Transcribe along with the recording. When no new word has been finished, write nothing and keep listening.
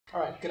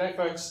Alright, g'day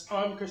folks,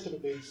 I'm Christopher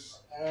Biggs,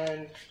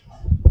 and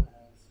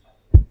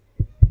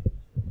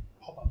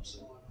pop-ups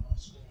on my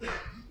screen.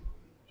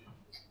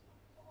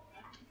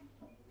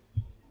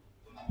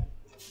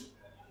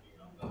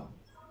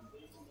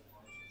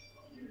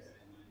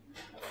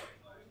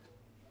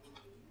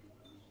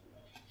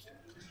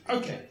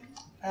 Okay,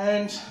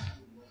 and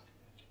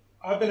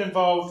I've been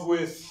involved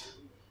with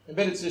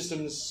embedded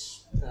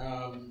systems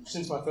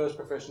since my first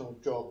professional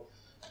job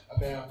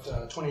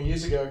about 20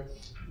 years ago,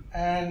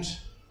 and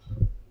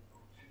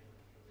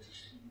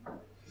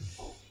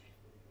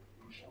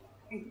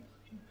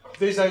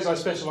these days I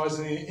specialise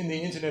in the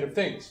Internet of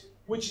Things,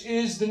 which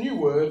is the new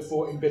word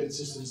for embedded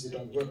systems that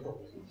don't work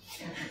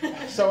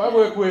properly. So I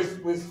work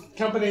with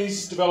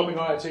companies developing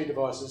IoT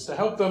devices to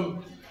help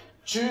them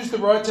choose the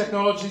right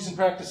technologies and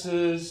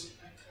practices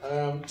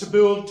to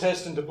build,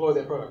 test and deploy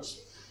their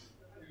products.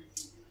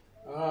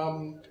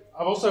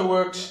 I've also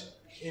worked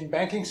in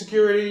banking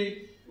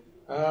security.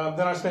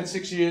 Then I spent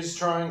 6 years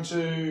trying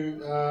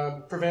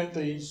to prevent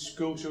the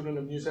school children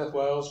of New South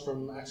Wales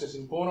from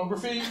accessing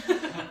pornography.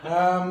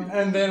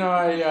 And then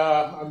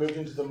I moved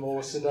into the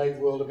more sedate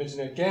world of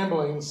internet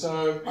gambling.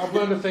 So I've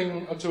learned a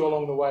thing or two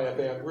along the way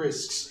about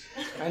risks.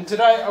 And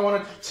today I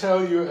want to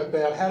tell you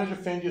about how to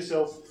defend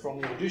yourself from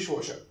your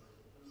dishwasher.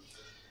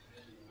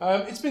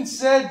 It's been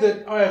said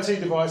that IoT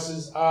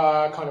devices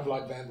are kind of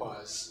like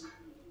vampires.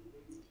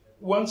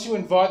 Once you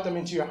invite them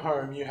into your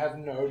home, you have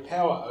no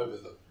power over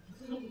them.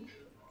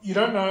 You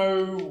don't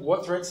know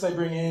what threats they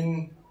bring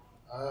in.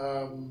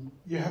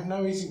 You have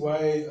no easy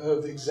way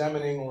of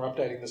examining or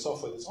updating the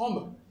software that's on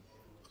them.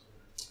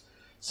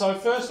 So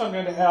first I'm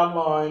going to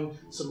outline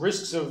some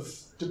risks of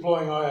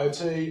deploying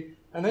IoT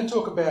and then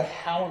talk about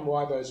how and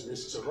why those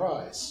risks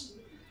arise.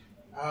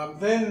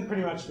 Then,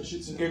 pretty much for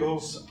shits and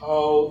giggles,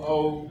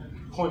 I'll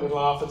point and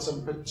laugh at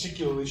some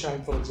particularly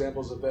shameful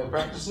examples of bad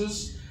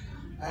practices.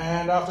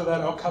 And after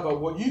that I'll cover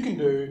what you can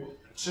do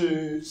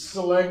to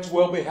select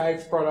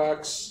well-behaved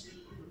products,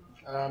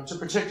 to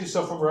protect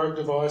yourself from rogue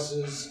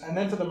devices, and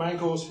then for the main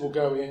course we'll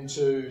go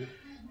into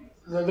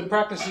the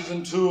practices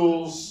and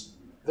tools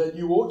that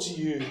you ought to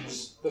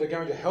use that are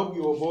going to help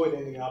you avoid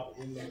ending up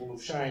in the wall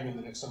of shame in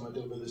the next time I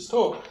deliver this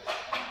talk.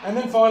 And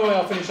then finally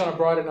I'll finish on a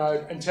brighter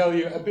note and tell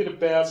you a bit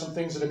about some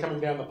things that are coming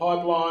down the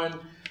pipeline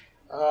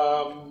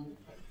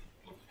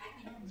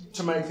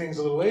to make things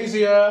a little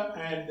easier,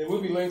 and there will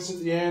be links at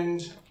the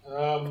end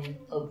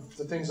of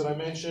the things that I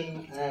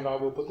mentioned, and I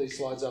will put these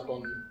slides up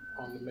on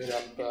the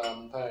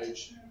meetup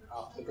page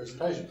after the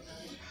presentation.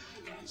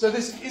 So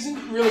this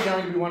isn't really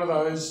going to be one of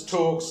those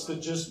talks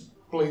that just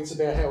bleats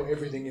about how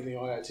everything in the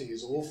IoT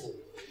is awful.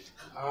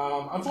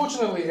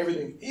 Unfortunately,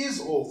 everything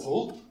is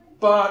awful,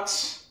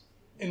 but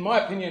in my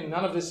opinion,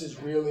 none of this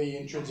is really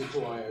intrinsic to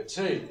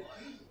IoT.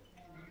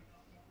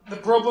 The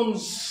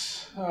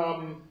problems,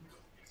 I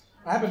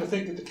happen to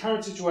think that the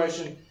current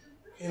situation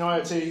in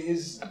IoT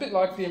is a bit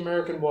like the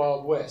American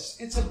Wild West.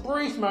 It's a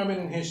brief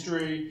moment in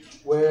history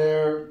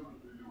where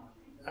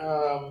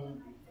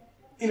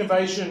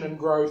innovation and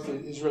growth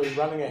is really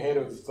running ahead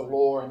of the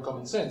law and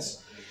common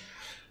sense.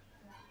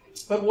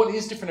 But what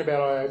is different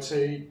about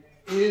IoT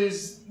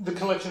is the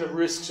collection of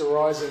risks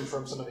arising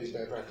from some of these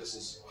bad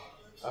practices.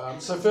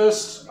 So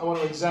first, I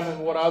want to examine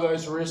what are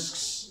those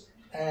risks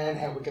and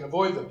how we can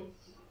avoid them.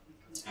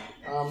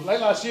 Late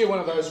last year, one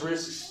of those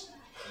risks...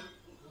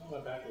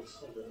 I've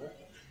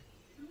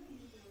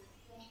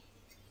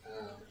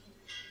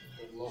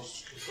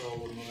lost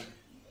control of my...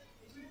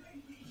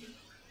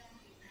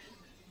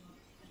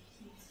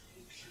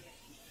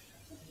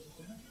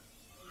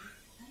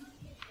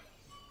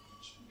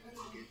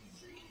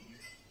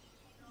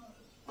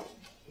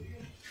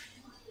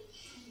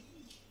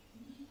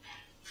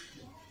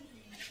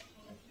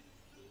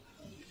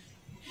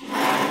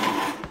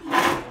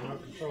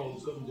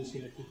 Control's got them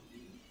disconnected.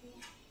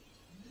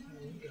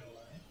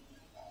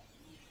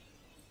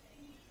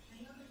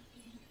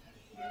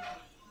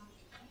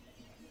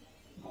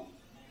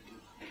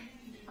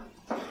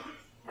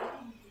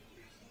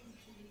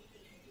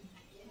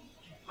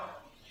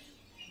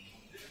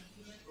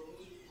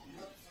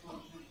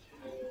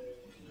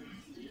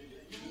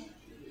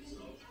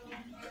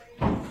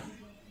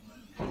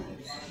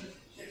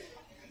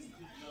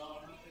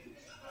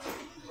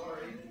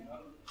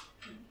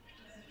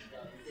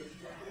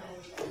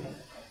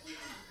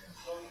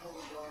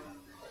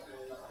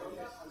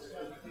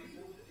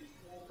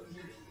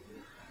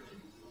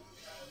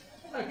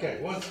 Okay,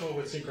 once more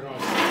with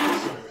synchronized.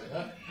 Sorry about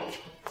that.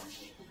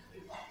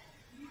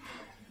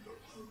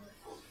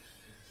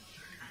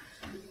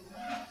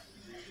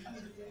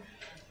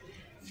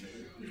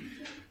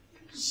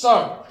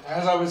 So,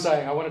 as I was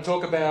saying, I want to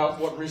talk about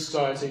what risks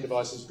IoT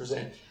devices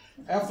present.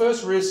 Our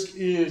first risk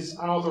is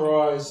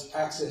unauthorized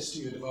access to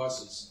your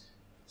devices.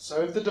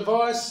 So if the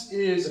device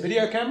is a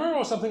video camera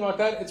or something like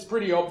that, it's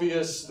pretty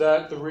obvious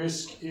that the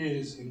risk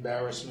is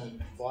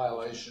embarrassment,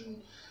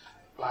 violation,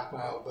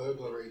 blackmail,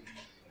 burglary.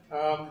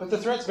 But the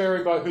threats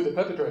vary by who the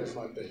perpetrators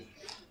might be.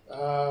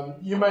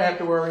 You may have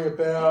to worry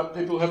about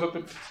people who have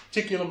a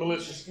particular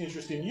malicious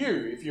interest in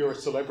you. If you're a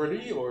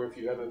celebrity or if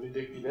you have a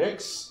vindictive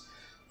ex,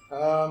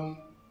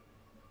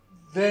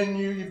 then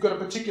you've got a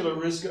particular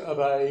risk of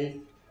a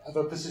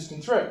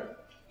persistent threat.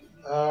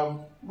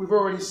 We've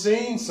already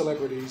seen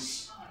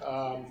celebrities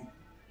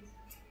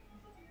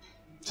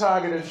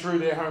targeted through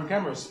their home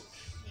cameras.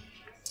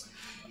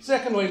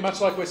 Secondly,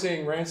 much like we're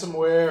seeing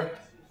ransomware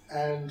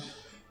and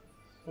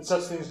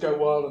such things go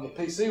wild in the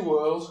PC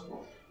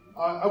world,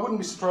 I wouldn't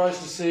be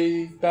surprised to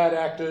see bad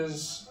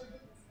actors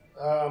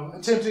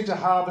attempting to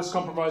harvest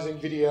compromising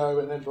video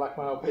and then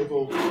blackmail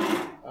people.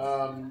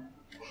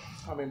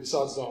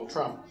 Besides Donald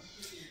Trump.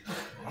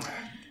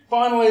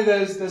 Finally,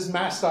 there's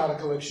mass data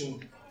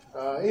collection,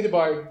 either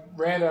by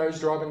randos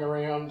driving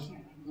around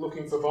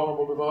looking for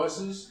vulnerable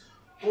devices,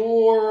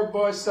 or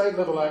by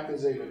state-level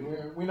actors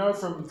even. We know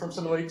from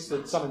some leaks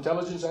that some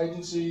intelligence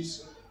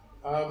agencies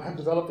have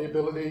developed the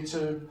ability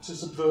to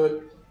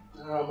subvert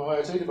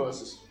IoT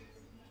devices.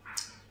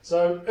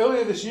 So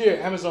earlier this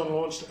year, Amazon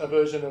launched a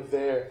version of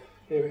their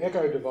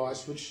Echo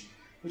device, which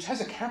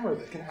has a camera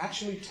that can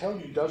actually tell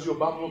you, does your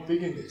bum look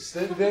big in this?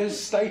 Their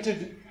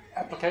stated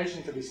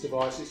application for this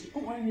device is to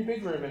put one in your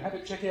bedroom and have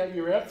it check out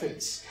your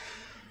outfits.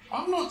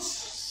 I'm not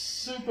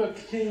super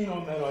keen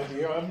on that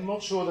idea. I'm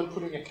not sure that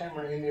putting a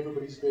camera in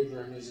everybody's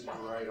bedroom is a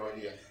great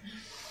idea.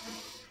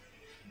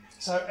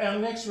 So our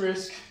next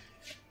risk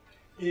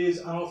is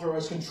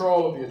unauthorized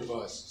control of your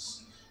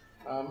devices.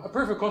 A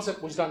proof of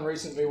concept was done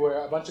recently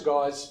where a bunch of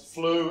guys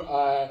flew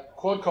a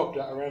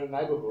quadcopter around a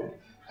neighbourhood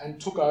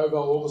and took over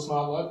all the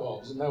smart light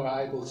bulbs, and they were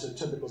able to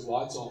turn people's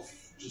lights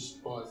off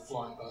just by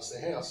flying past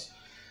their house.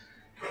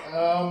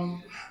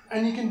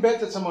 And you can bet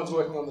that someone's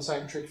working on the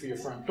same trick for your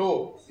front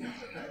door.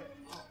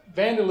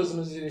 Vandalism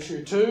is an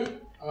issue too.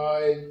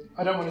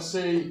 I don't want to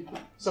see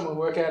someone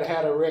work out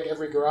how to wreck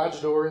every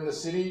garage door in the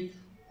city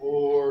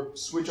or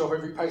switch off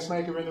every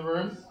pacemaker in the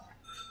room.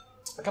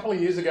 A couple of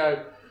years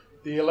ago,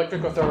 the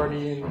electric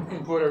authority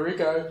in Puerto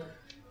Rico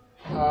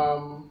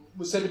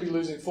was said to be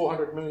losing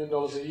 $400 million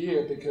a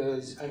year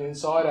because an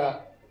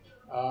insider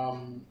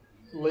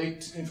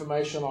leaked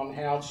information on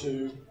how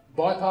to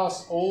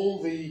bypass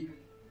all the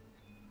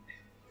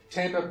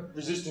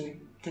tamper-resistant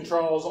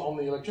controls on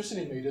the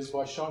electricity meters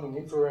by shining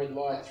infrared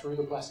light through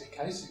the plastic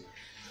casing.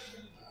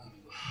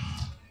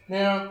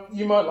 Now,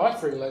 you might like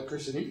free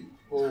electricity,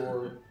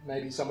 or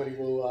maybe somebody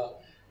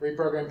will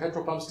reprogram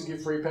petrol pumps to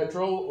give free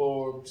petrol,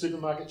 or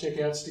supermarket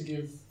checkouts to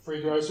give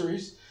free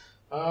groceries.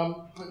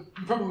 But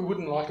you probably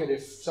wouldn't like it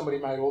if somebody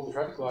made all the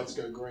traffic lights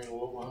go green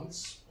all at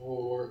once,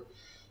 or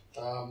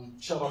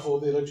shut off all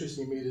the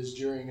electricity meters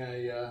during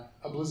a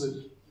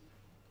blizzard.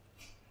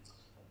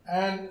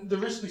 And the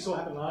risk we saw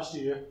happen last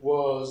year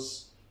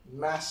was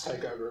mass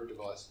takeover of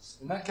devices.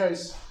 In that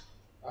case,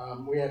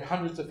 we had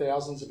hundreds of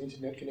thousands of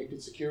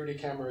internet-connected security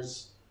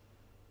cameras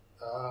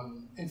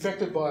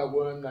infected by a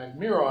worm named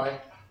Mirai.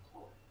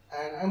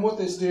 And what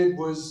this did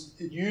was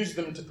it used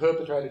them to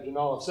perpetrate a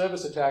denial of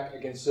service attack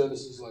against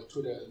services like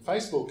Twitter and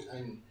Facebook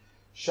and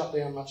shut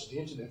down much of the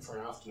internet for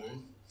an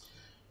afternoon.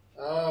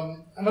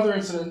 Another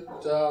incident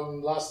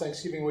last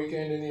Thanksgiving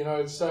weekend in the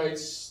United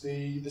States,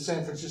 the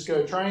San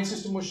Francisco train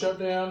system was shut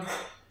down,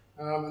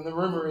 and the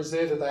rumour is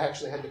there that they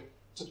actually had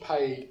to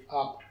pay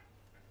up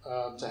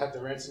to have the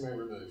ransomware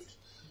removed.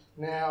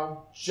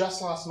 Now,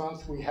 just last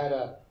month we had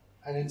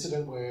an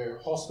incident where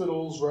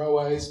hospitals,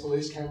 railways,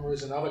 police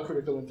cameras and other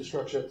critical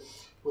infrastructure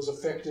was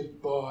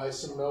affected by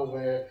some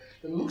malware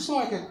that looks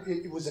like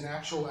it was an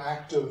actual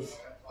act of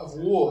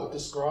war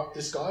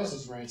disguised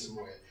as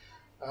ransomware.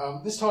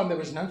 This time there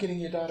was no getting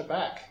your data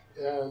back.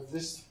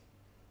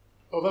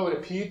 Although it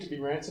appeared to be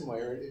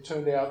ransomware, it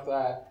turned out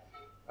that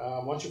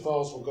once your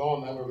files were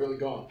gone, they were really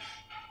gone.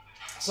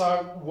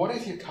 So what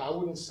if your car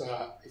wouldn't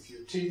start, if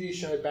your TV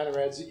showed banner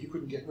ads that you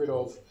couldn't get rid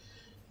of,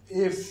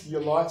 if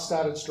your lights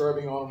started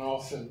strobing on and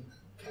off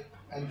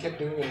and kept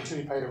doing it until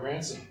you paid a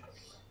ransom?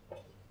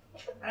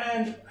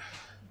 And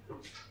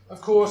of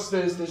course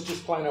there's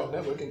just plain old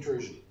network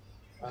intrusion.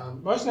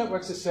 Most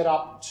networks are set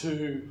up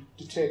to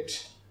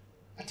detect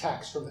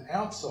attacks from the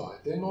outside.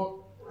 They're not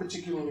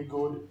particularly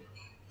good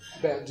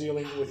about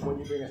dealing with when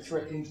you bring a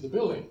threat into the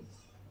building.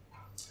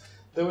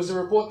 There was a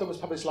report that was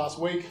published last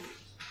week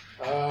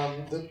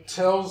that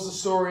tells the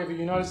story of a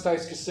United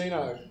States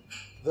casino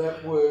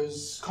that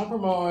was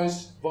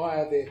compromised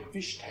via their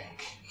fish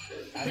tank,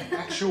 an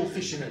actual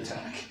phishing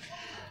attack.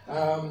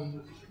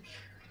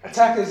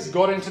 Attackers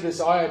got into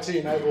this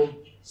IoT-enabled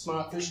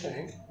smart fish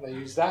tank. They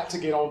used that to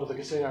get onto the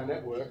casino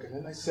network, and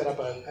then they set up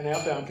an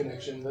outbound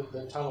connection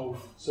that tunneled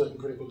certain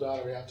critical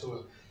data out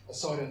to a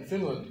site in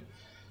Finland.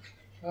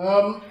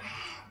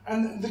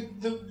 And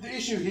the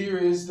issue here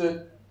is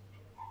that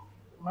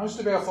most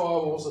of our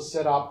firewalls are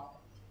set up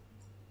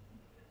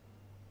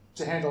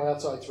to handle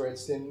outside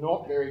threats. They're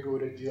not very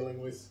good at dealing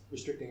with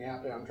restricting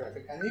outbound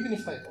traffic. And even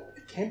if they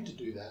attempt to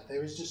do that,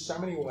 there is just so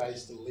many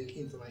ways to leak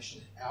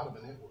information out of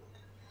a network.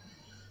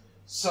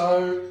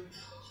 So,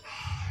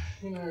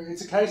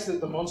 it's a case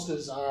that the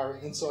monsters are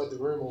inside the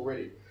room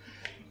already.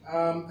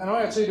 An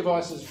IoT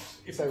device is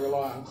If they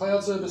rely on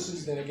cloud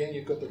services, then again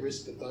you've got the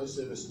risk that those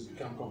services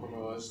become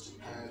compromised.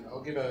 And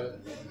I'll give a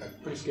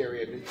pretty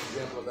scary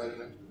example of that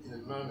in a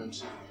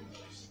moment.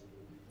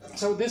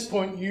 So at this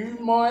point, you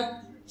might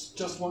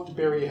just want to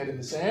bury your head in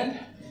the sand.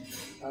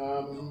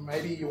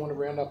 Maybe you want to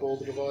round up all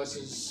the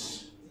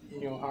devices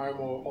in your home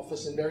or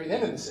office and bury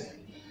them in the sand.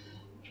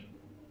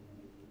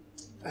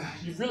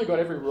 You've really got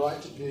every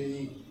right to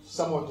be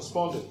somewhat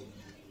despondent.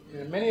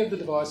 Many of the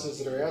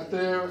devices that are out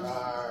there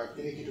are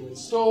finicky to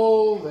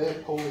install, they're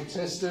poorly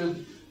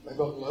tested, they've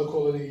got low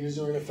quality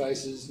user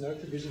interfaces, no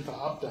provision for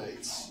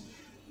updates.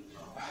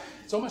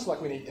 It's almost like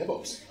we need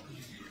Devops.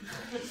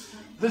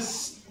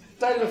 This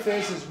state of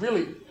affairs is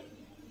really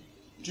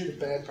due to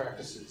bad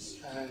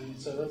practices, and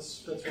so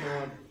that's what I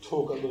want to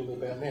talk a little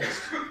bit about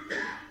next.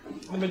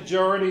 The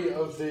majority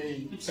of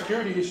the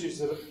security issues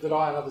that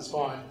I and others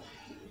find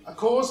are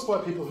caused by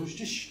people who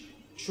just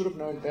should have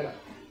known better.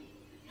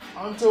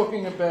 I'm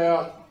talking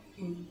about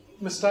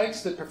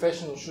mistakes that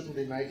professionals shouldn't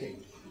be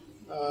making.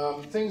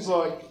 Things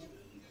like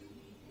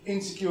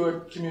insecure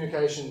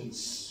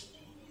communications,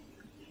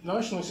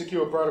 notionally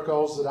secure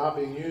protocols that aren't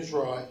being used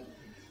right,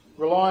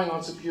 relying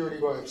on security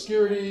by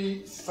obscurity,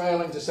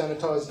 failing to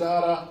sanitize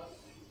data.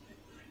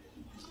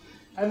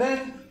 And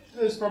then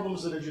there's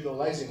problems that are due to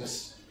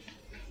laziness.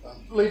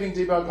 Leaving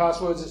debug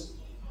passwords as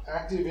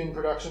active in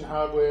production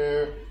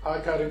hardware,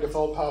 hard-coding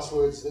default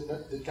passwords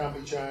that can't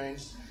be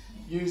changed,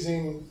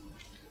 using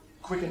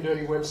quick and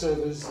dirty web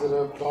servers that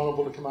are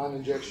vulnerable to command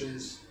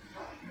injections.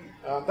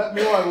 That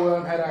Milo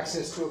worm had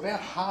access to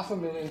about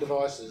 500,000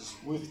 devices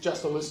with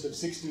just a list of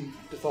 60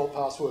 default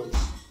passwords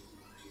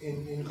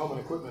in common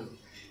equipment.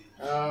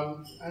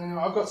 And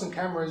I've got some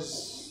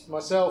cameras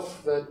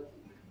myself that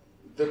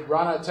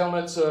run a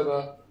telnet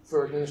server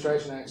for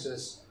administration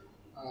access.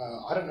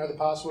 I don't know the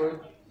password.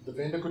 The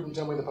vendor couldn't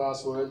tell me the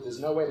password. There's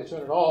no way to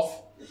turn it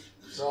off.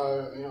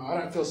 So I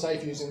don't feel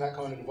safe using that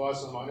kind of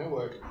device on my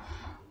network.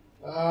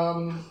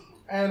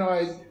 And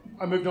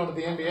I moved on to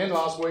the NBN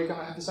last week and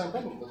I had the same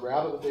problem. The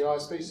router that the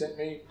ISP sent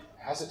me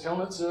has a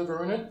telnet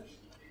server in it.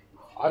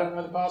 I don't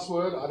know the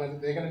password.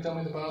 They're going to tell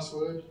me the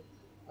password.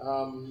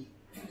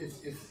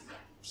 If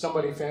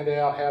somebody found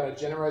out how to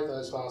generate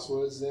those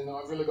passwords, then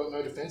I've really got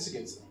no defense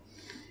against them.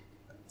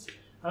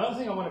 Another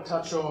thing I want to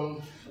touch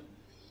on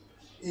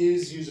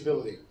is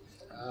usability.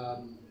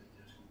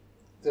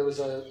 There was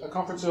a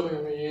conference earlier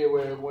in the year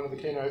where one of the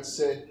keynotes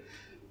said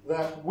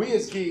that we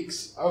as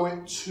geeks owe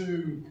it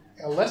to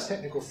our less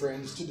technical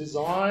friends to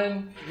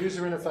design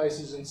user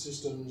interfaces and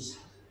systems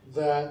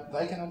that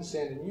they can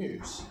understand and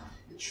use.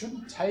 It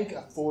shouldn't take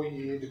a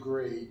 4-year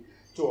degree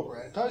to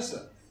operate a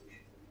toaster.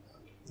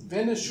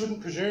 Vendors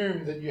shouldn't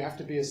presume that you have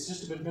to be a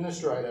system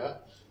administrator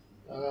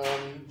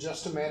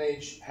just to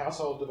manage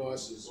household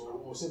devices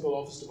or simple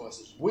office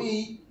devices.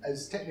 We,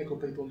 as technical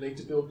people, need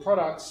to build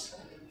products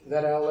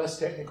that our less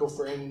technical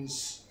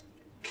friends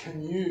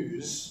can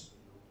use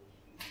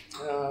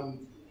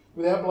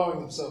without blowing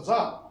themselves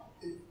up.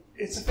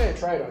 It's a fair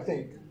trade, I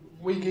think.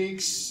 We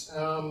geeks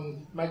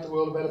make the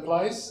world a better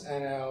place,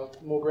 and our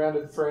more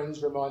grounded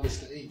friends remind us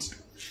to eat.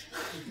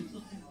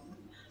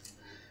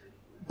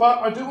 But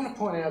I do want to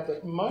point out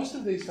that most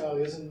of these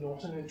failures are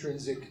not an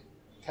intrinsic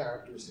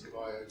characteristic of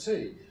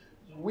IoT.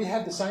 We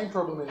had the same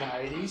problem in the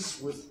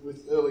 80s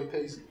with early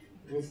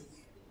with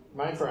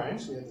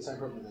mainframes. We had the same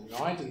problem in the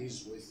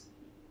 90s with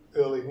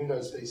early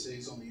Windows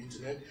PCs on the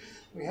internet.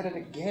 We had it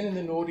again in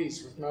the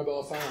noughties with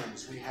mobile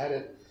phones. We had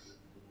it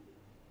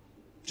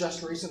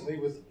just recently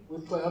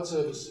with cloud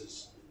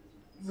services.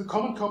 The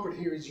common culprit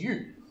here is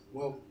you.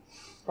 Well,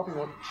 probably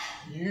not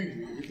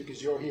you,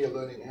 because you're here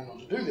learning how not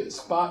to do this,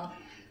 but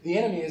the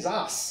enemy is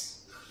us.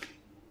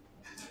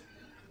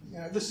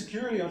 The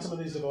security on some of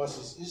these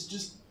devices is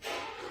just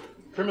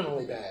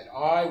criminally bad.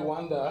 I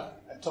wonder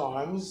at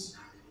times,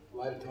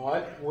 late at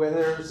night,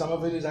 whether some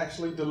of it is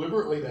actually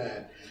deliberately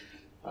bad.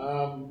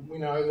 We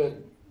know that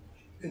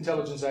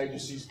intelligence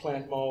agencies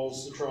plant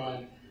moles to try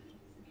and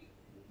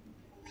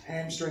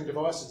hamstring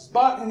devices,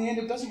 but in the end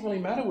it doesn't really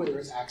matter whether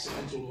it's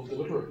accidental or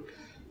deliberate.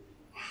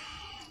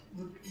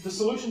 The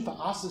solution for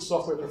us as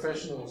software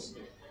professionals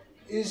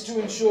is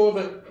to ensure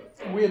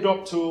that we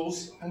adopt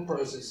tools and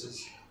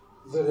processes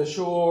that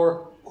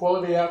assure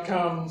quality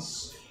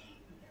outcomes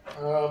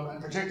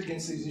and protect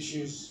against these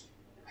issues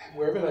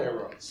wherever they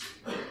arise.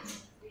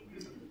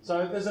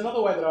 So there's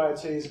another way that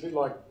IoT is a bit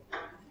like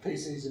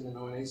PCs in the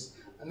 90s,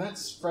 and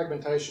that's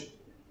fragmentation.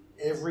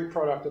 Every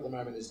product at the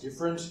moment is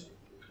different.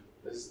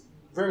 There's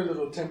very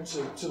little attempt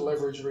to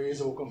leverage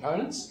reusable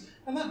components,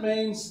 and that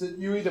means that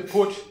you either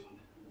put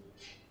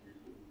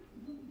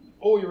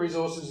all your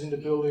resources into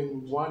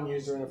building one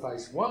user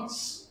interface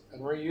once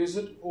and reuse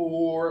it,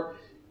 or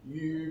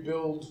you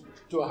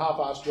do a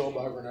half-assed job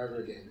over and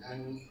over again.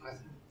 And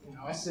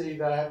I see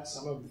that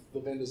some of the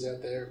vendors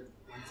out there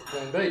went for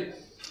plan B.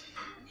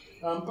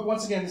 But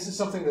once again, this is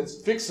something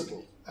that's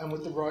fixable, and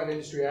with the right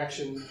industry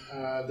action,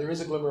 there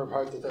is a glimmer of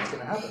hope that that's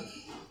going to happen.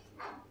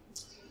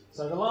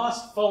 So the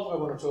last fault I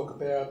want to talk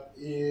about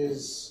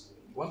is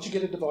once you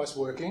get a device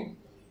working,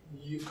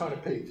 you've kind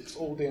of peaked. It's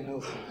all downhill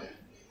from there.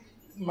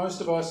 most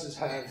devices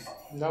have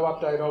no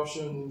update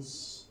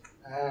options,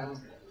 and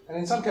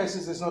in some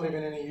cases there's not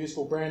even any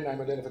useful brand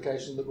name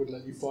identification that would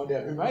let you find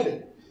out who made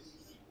it.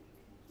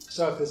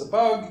 So if there's a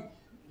bug,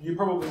 you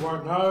probably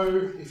won't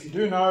know. If you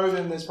do know,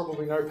 then there's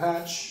probably no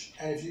patch,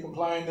 and if you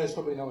complain, there's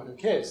probably no one who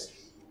cares.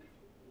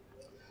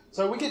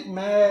 So we get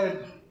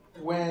mad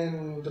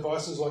when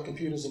devices like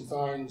computers and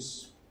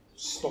phones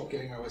stop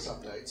getting OS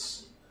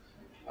updates.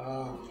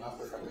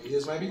 After a couple of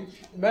years maybe.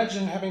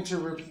 Imagine having to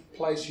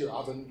replace your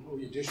oven or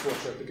your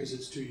dishwasher because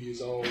it's 2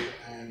 years old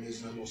and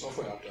there's no more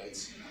software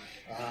updates.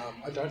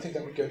 I don't think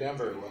that would go down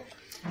very well.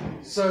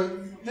 So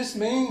this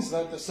means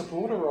that the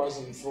support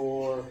horizon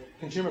for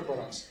consumer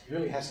products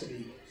really has to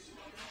be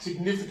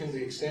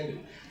significantly extended,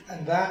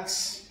 and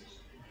that's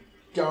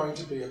going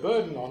to be a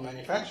burden on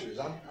manufacturers,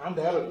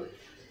 undoubtedly.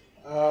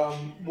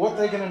 What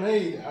they're going to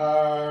need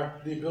are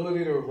the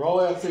ability to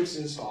roll out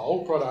fixes for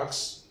old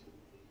products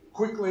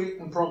quickly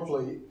and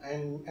promptly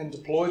and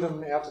deploy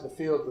them out to the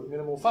field with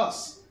minimal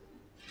fuss.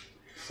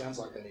 Sounds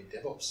like they need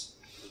Devops.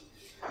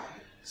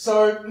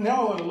 So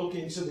now I want to look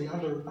into the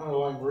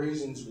underlying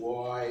reasons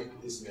why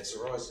this mess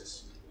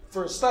arises.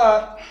 For a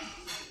start,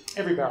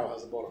 every barrel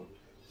has a bottom.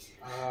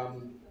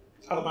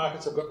 Other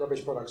markets have got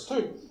rubbish products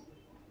too.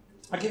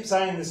 I keep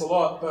saying this a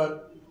lot,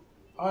 but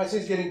IoT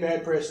is getting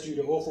bad press due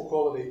to awful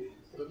quality,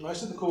 but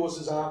most of the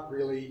causes aren't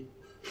really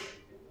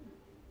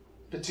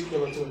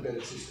particular to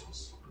embedded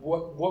systems.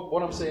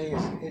 What I'm seeing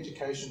is an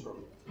education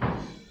problem.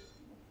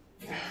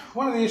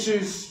 One of the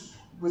issues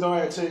with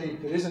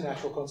IoT that is a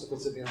natural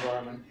consequence of the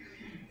environment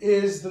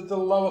is that the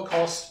lower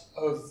cost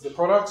of the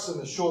products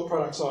and the short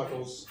product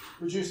cycles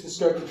reduce the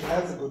scope to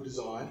have the good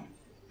design.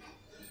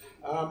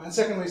 And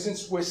secondly,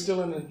 since we're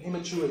still in an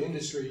immature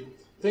industry,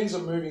 things are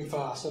moving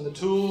fast, and the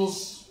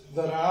tools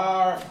that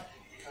are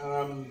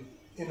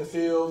in the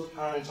field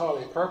are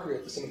entirely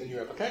appropriate for some of the new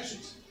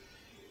applications.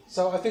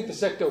 So I think the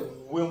sector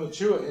will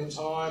mature in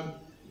time,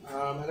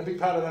 and a big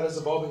part of that is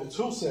evolving the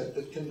tool set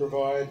that can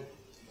provide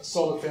a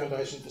solid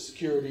foundation for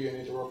security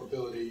and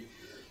interoperability,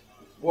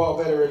 while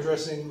better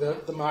addressing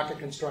the market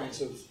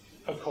constraints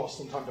of cost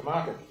and time to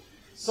market.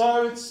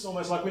 So it's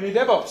almost like we need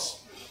Devops.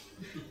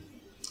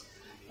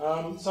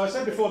 So I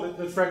said before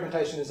that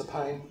fragmentation is a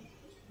pain.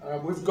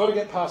 We've got to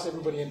get past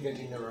everybody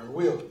inventing their own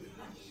wheel.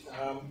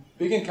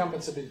 Big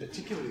incumbents have been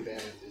particularly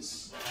bad at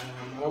this,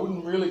 and I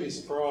wouldn't really be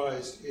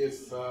surprised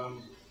if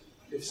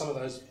some of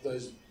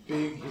those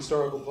big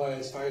historical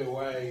players fade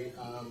away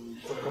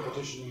from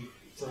competition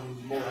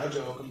from more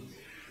agile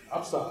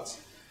upstarts.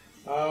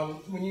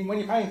 When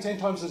you're paying 10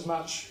 times as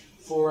much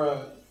for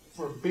a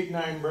big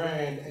name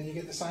brand and you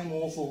get the same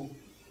awful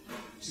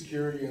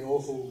security and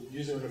awful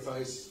user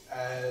interface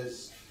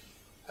as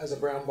a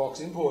brown box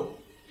import,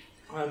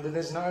 then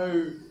there's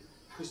no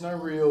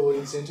real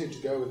incentive to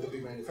go with the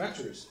big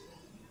manufacturers.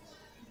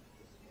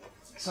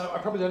 So I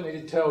probably don't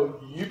need to tell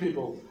you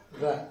people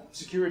that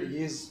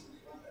security is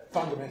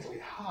fundamentally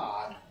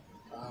hard.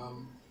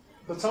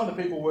 But some of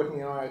the people working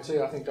in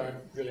IoT, I think, don't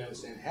really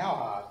understand how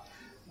hard.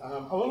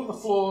 A lot of the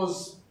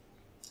flaws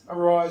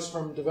arise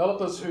from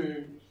developers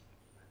who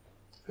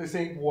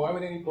think, why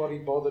would anybody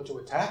bother to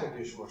attack a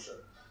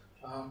dishwasher?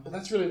 But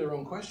that's really the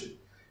wrong question.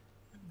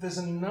 There's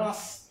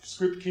enough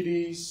script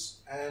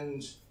kiddies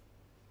and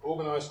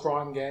organised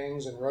crime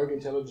gangs and rogue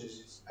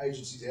intelligence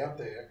agencies out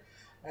there,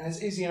 and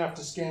it's easy enough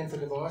to scan for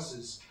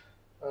devices.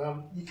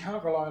 You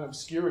can't rely on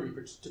obscurity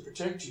to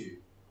protect you.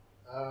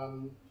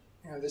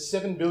 There's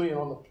 7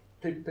 billion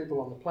people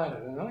on the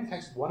planet, and it only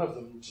takes one of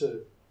them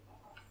to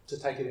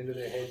take it into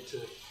their head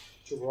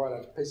to write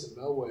a piece of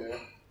malware,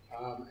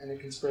 and it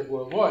can spread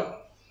worldwide.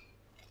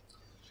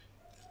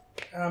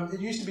 It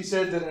used to be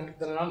said that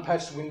an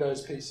unpatched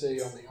Windows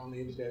PC on the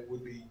internet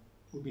would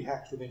be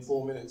hacked within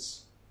 4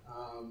 minutes.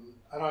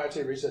 An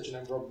IoT researcher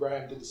named Rob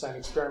Graham did the same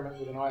experiment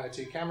with an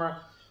IoT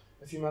camera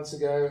a few months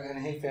ago,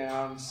 and he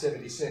found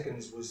 70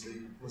 seconds was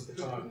the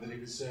time that he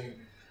was seeing.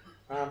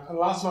 And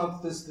last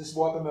month, this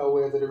wiper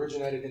malware that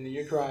originated in the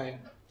Ukraine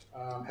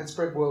had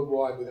spread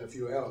worldwide within a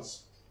few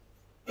hours.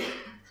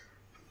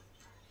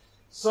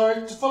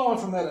 So to follow on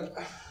from that,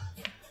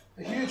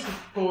 a huge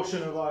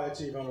proportion of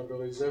IoT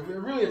vulnerabilities are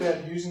really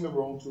about using the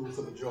wrong tool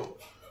for the job,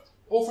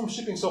 or from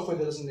shipping software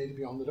that doesn't need to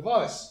be on the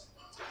device.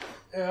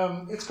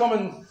 It's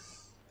common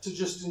to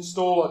just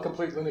install a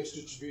complete Linux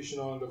distribution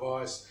on a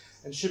device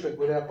and ship it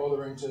without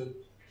bothering to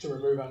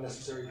remove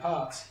unnecessary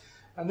parts.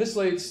 And this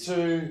leads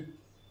to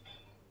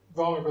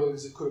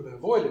vulnerabilities that could have been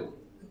avoided.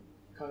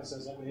 It kind of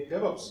sounds like we need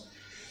Devops.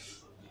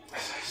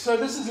 So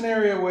this is an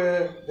area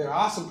where there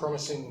are some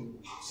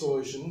promising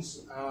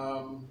solutions.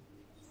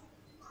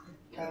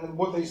 And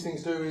what these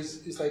things do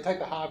is they take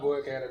the hard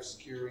work out of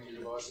securing your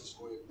devices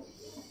for you.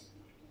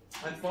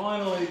 And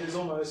finally, there's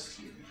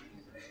almost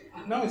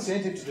no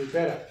incentive to do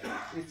better.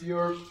 If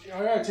your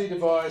IoT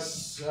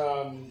device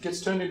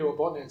gets turned into a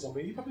botnet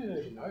zombie, you probably don't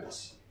even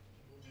notice.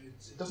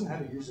 It doesn't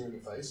have a user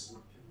interface.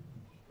 You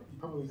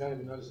probably don't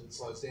even notice it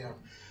slows down.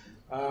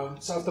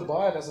 So if the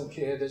buyer doesn't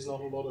care, there's not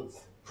a lot of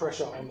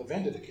pressure on the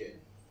vendor to care.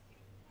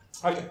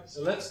 Okay,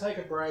 so let's take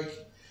a break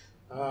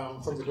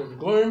from the doom and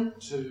gloom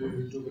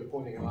to do a bit of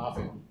pointing and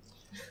laughing.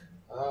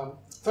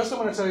 First I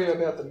want to tell you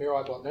about the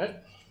Mirai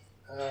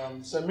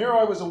botnet. So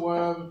Mirai was a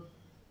worm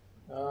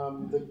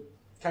that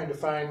came to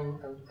fame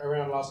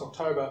around last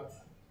October,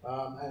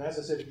 and as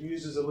I said, it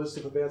uses a list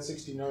of about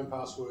 60 known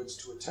passwords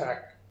to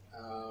attack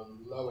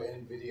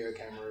low-end video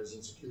cameras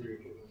and security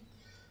equipment.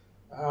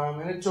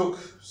 And it took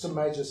some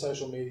major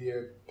social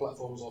media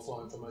platforms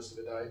offline for most of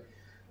the day.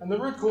 And the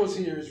root cause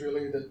here is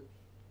really that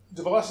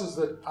devices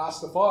that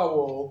ask the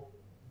firewall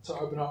to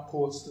open up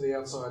ports to the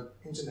outside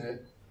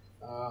internet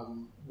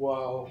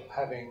while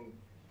having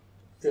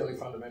fairly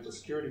fundamental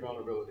security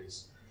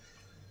vulnerabilities.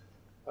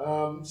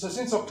 So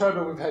since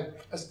October, we've had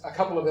a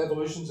couple of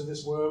evolutions of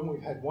this worm.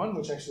 We've had one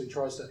which actually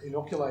tries to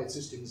inoculate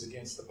systems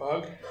against the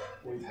bug.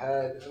 We've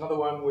had another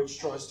one which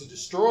tries to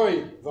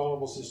destroy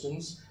vulnerable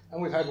systems.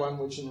 And we've had one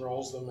which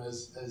enrolls them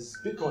as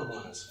Bitcoin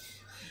miners.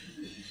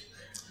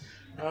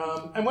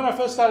 And when I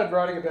first started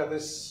writing about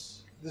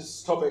this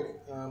topic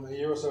a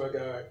year or so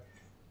ago,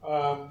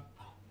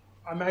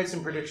 I made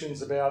some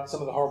predictions about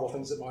some of the horrible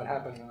things that might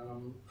happen. And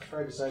I'm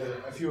afraid to say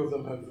that a few of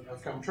them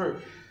have come true.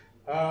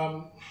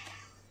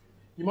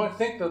 You might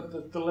think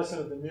that the lesson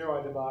of the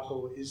Mirai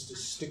debacle is to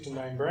stick to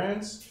name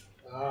brands,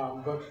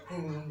 but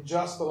in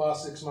just the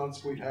last 6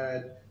 months, we've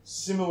had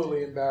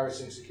similarly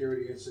embarrassing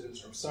security incidents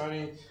from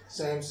Sony,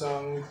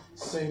 Samsung,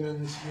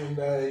 Siemens,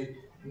 Hyundai,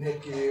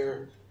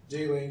 Netgear,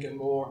 D-Link, and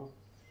more.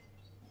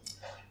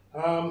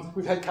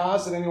 We've had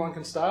cars that anyone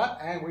can start,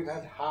 and we've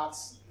had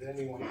hearts that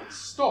anyone can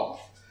stop.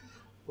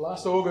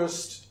 Last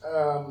August,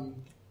 an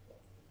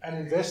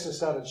investor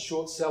started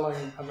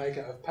short-selling a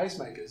maker of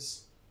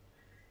pacemakers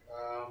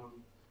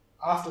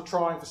after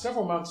trying for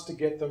several months to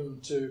get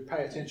them to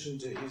pay attention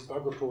to his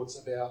bug reports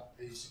about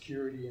the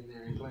security in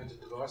their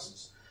implanted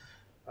devices.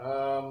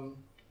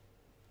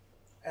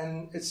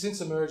 And it's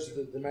since emerged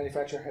that the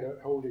manufacturer had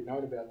already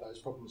known about those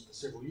problems for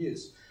several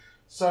years.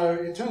 So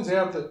it turns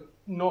out that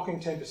knocking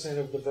 10%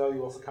 of the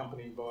value off a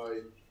company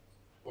by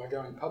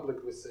going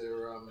public with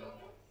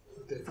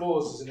their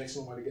flaws is an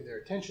excellent way to get their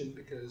attention,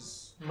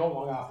 because not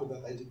long after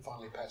that they did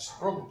finally patch the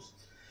problems.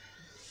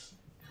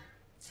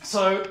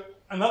 So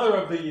another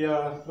of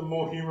the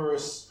more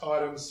humorous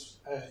items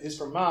is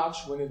from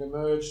March, when it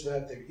emerged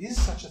that there is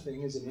such a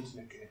thing as an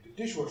internet-connected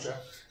dishwasher,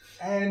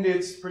 and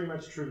it's pretty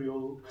much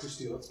trivial to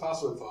steal its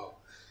password file.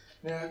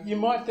 Now, you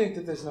might think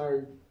that there's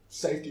no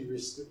safety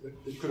risk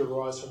that could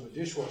arise from the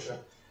dishwasher,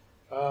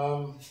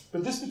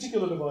 but this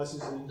particular device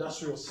is an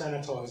industrial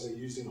sanitizer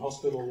used in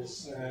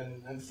hospitals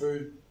and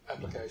food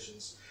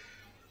applications.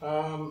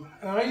 And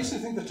I used to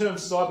think the term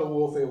cyber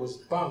warfare was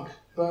bunk,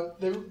 but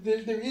there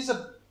is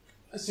a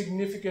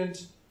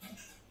significant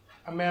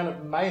amount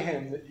of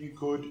mayhem that you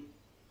could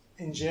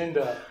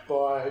engender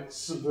by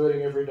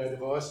subverting everyday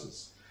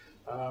devices.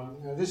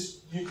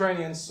 This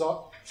Ukrainian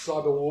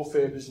cyber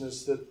warfare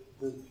business that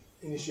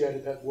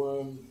initiated that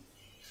worm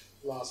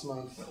last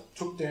month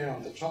took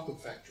down the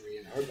chocolate factory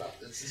in Hobart.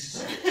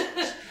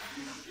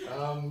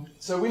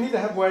 So we need to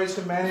have ways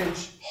to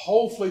manage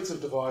whole fleets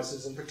of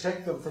devices and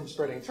protect them from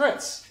spreading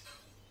threats.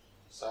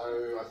 So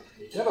I think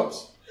we need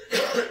Devops.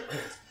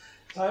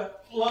 So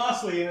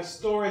lastly, in a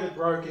story that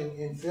broke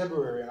in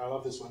February, and I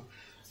love this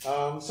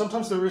one,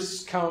 sometimes the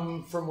risks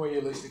come from where you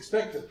least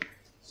expect them.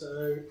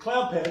 So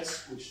cloud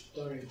pets, which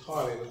don't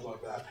entirely look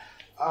like that,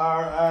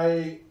 are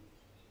a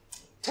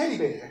teddy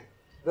bear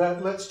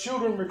that lets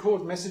children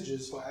record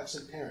messages for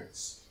absent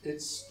parents.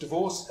 It's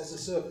divorce as a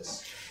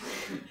service.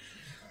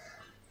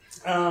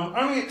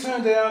 Only it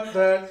turned out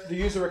that the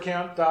user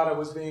account data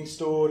was being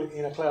stored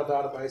in a cloud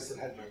database that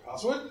had no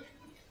password,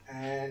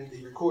 and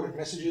the recorded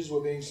messages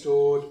were being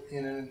stored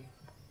in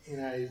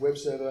a web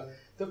server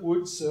that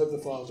would serve the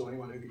file to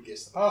anyone who could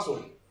guess the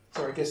password.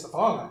 Sorry, guess the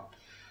file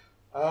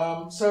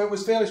name. So it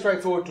was fairly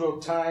straightforward to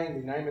obtain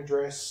the name,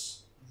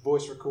 address,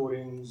 voice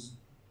recordings,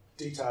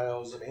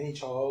 details of any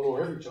child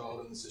or every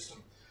child in the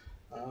system.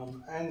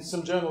 And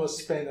some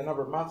journalists spent a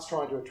number of months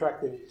trying to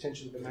attract the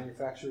attention of the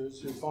manufacturers,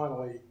 who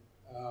finally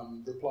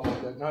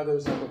replied that no, there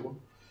was no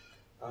problem,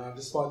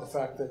 despite the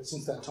fact that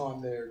since that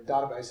time their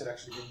database had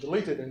actually been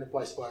deleted and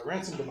replaced by a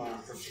ransom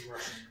demand from some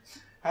Russian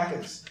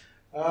hackers.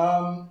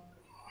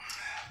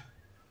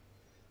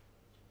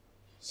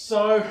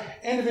 So,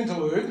 end of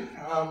interlude.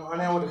 I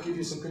now want to give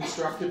you some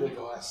constructive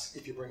advice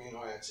if you're bringing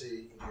IoT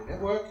into your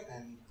network,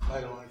 and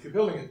later on if you're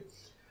building it.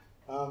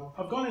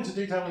 I've gone into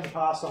detail in the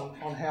past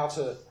on how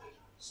to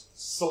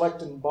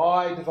select and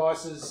buy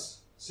devices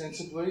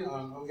sensibly.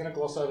 I'm going to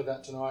gloss over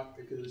that tonight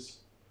because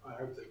I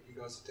hope that you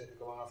guys are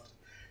technical enough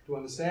to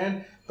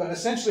understand. But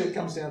essentially it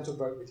comes down to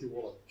vote with your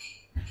wallet.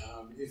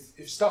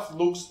 If stuff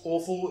looks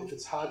awful, if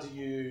it's hard to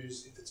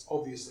use, if it's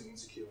obviously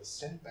insecure,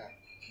 send it back.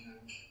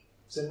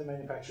 Send the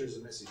manufacturers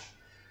a message.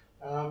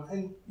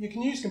 And you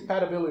can use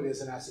compatibility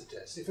as an acid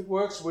test. If it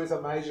works with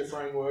a major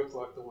framework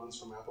like the ones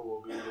from Apple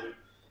or Google,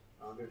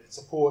 if it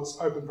supports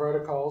open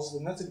protocols,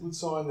 then that's a good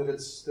sign that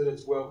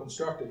it's well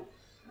constructed.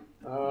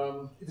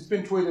 If it's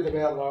been tweeted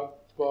about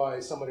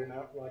by somebody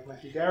like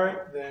Matthew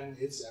Garrett, then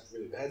it's a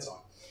really bad sign.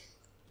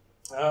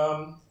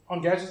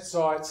 On gadget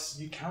sites,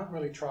 you can't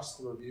really trust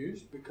the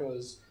reviews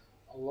because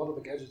a lot of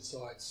the gadget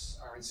sites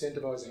are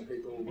incentivizing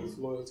people with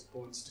loyalty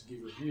points to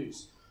give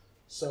reviews.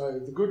 So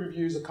the good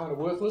reviews are kind of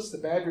worthless. The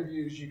bad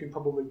reviews you can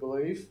probably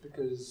believe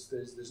because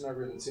there's no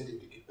real incentive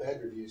to give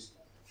bad reviews.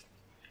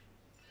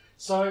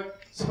 So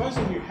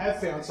supposing you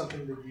have found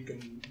something that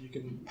you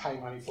can pay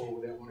money for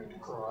without wanting to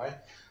cry,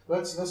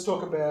 let's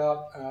talk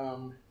about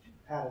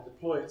how to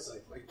deploy it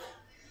safely.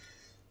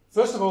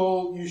 First of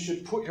all, you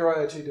should put your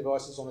IoT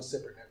devices on a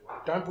separate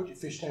network. Don't put your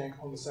fish tank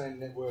on the same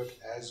network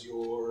as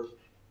your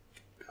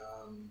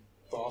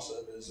file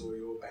servers or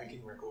your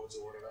banking records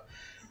or whatever.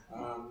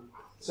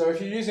 So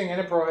if you're using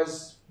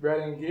enterprise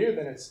routing gear,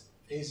 then it's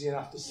easy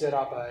enough to set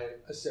up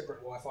a separate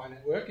Wi-Fi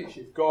network. If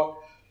you've got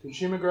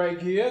consumer grade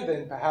gear,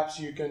 then perhaps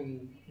you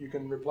can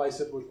replace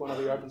it with one of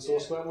the open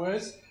source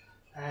firmwares.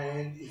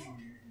 And if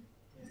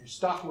you're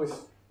stuck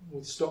with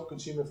stock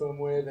consumer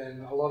firmware,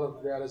 then a lot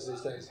of routers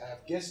these days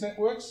have guest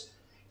networks.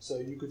 So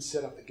you could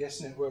set up the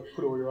guest network,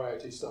 put all your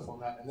IoT stuff on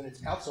that, and then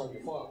it's outside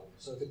your firewall.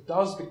 So if it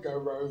does go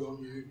rogue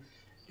on you,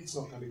 it's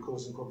not going to be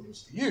causing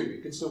problems for you.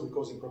 It could still be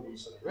causing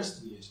problems for the rest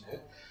of the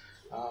internet.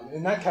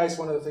 In that case,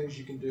 one of the things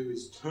you can do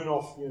is turn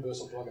off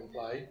universal plug and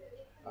play.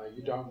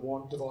 You don't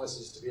want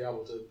devices to be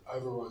able to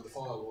override the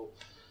firewall.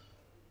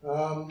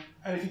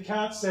 And if you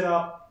can't set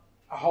up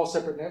a whole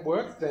separate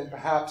network, then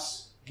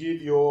perhaps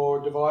give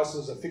your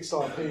devices a fixed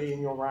IP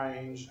in your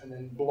range and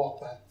then block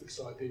that fixed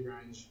IP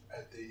range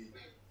at the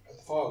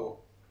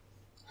firewall.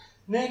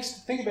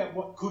 Next, think about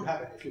what could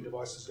happen if your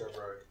devices go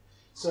rogue.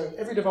 So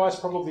every device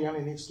probably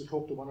only needs to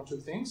talk to one or two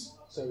things.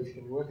 So if you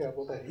can work out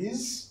what that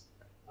is,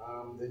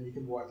 then you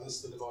can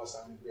whitelist the device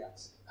only to be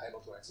able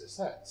to access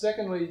that.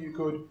 Secondly, you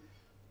could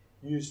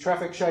use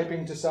traffic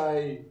shaping to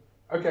say,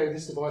 okay,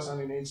 this device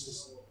only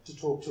needs to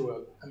talk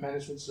to a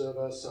management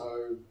server,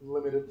 so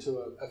limit it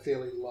to a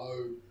fairly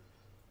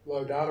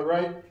low data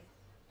rate.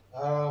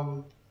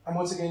 And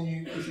once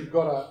again, if you've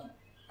got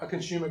a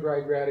consumer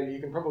grade router, you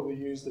can probably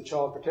use the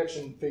child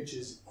protection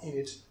features in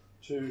it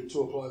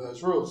to apply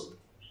those rules.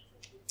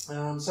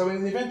 So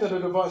in the event that a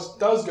device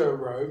does go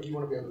rogue, you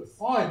want to be able to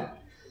find it.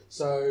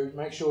 So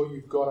make sure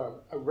you've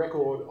got a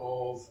record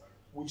of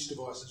which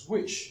device is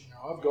which.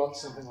 I've got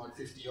something like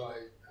 50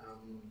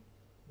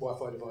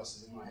 Wi-Fi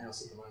devices in my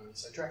house at the moment,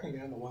 so tracking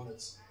down the one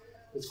that's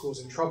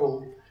causing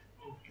trouble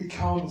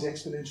becomes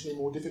exponentially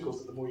more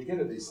difficult the more you get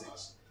at these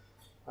things.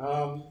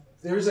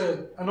 There is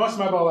a nice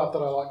mobile app that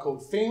I like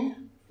called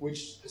Fing,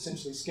 which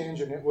essentially scans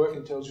your network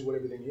and tells you what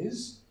everything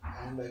is.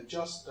 And they've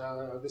just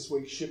this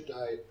week shipped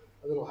a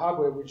little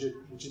hardware widget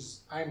which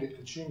is aimed at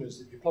consumers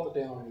that you plop it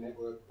down on your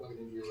network, plug it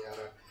into your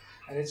router,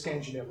 and it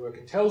scans your network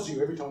and tells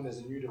you every time there's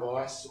a new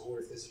device or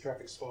if there's a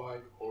traffic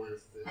spike or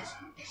if there's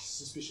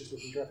suspicious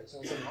looking traffic.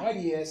 So it's an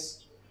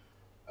IDS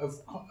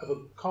of a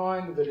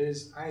kind that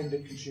is aimed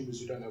at consumers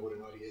who don't know what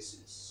an IDS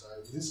is. So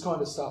this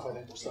kind of stuff I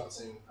think we'll start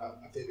seeing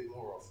a fair bit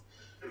more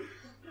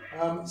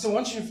of. So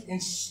once you've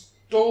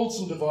installed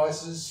some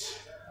devices,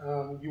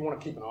 you want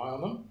to keep an eye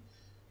on them.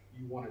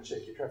 You want to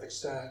check your traffic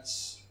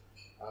stats.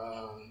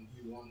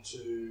 You want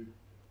to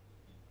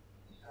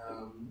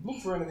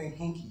look for anything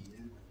hinky.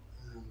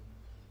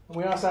 And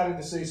we are starting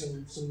to see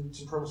some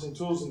promising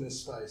tools in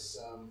this space.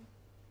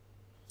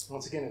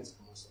 Once again, it's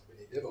almost like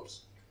we need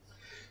Devops.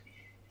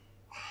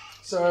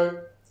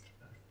 So,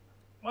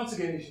 once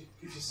again, if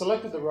you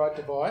selected the right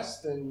device,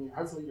 then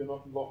hopefully you're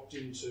not locked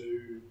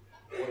into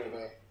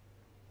whatever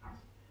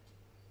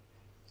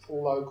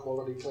low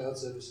quality cloud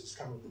services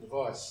come with the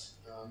device.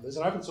 There's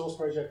an open source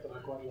project that I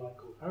quite like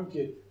called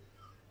HomeKit,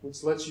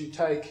 which lets you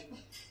take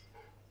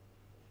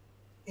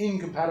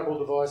incompatible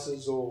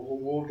devices or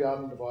walled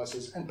garden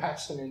devices and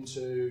patch them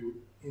into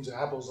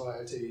Apple's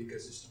IoT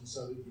ecosystem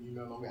so that you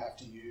no longer have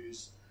to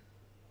use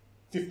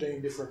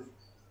 15 different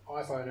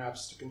iPhone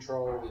apps to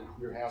control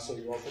your house or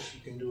your office.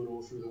 You can do it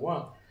all through the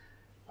one.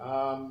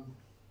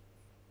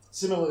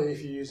 Similarly,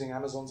 if you're using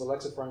Amazon's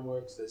Alexa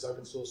frameworks, there's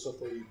open source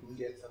software you can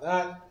get for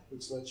that,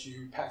 which lets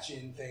you patch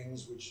in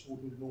things which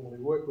wouldn't normally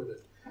work with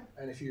it.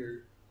 And if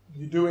you're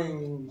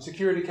doing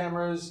security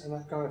cameras and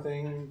that kind of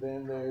thing,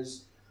 then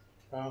there's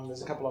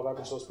a couple of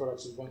open source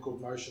products. There's one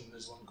called Motion.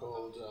 There's one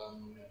called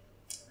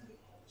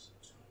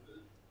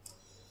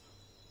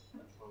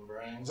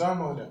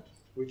ZoneMinder,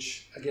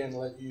 which again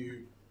let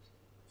you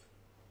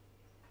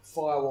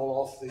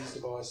firewall off these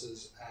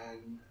devices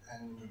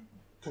and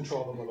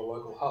control them with a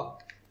local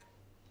hub.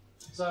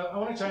 So I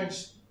want to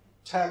change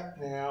tack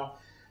now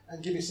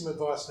and give you some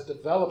advice for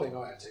developing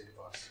IoT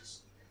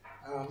devices.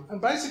 And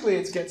basically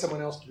it's get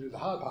someone else to do the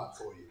hard part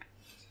for you.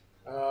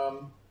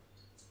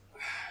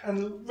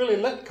 And really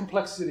let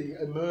complexity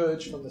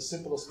emerge from the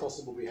simplest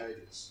possible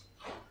behaviours.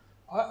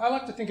 I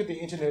like to think of the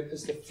internet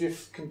as the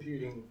fifth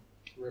computing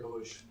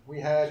revolution. We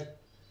had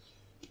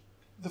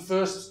the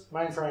first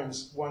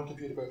mainframes, one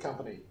computer per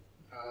company.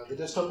 The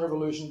desktop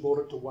revolution brought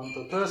it to one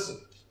per person.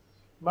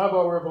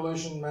 Mobile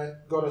revolution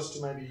got us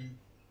to maybe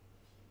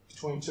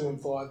between 2 and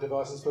 5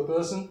 devices per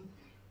person.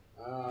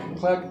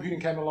 Cloud computing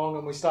came along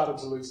and we started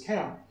to lose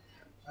count.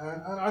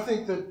 And I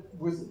think that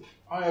with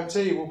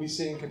IoT, we'll be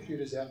seeing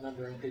computers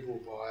outnumbering people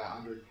by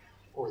 100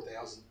 or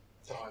 1,000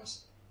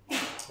 times.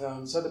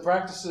 So the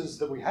practices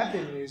that we have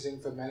been using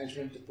for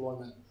management,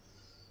 deployment,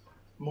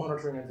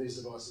 monitoring of these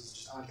devices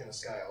just aren't going to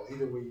scale.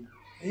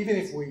 Even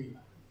if we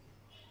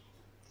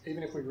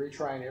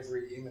retrain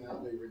every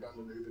imminently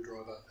redundant Uber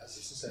driver as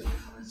a society,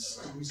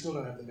 we still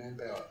don't have the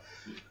manpower.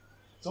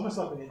 It's almost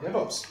like we need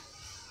Devops.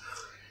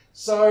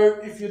 So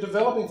if you're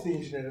developing for the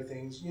Internet of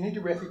Things, you need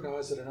to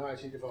recognise that an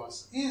IoT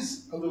device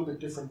is a little bit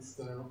different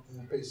than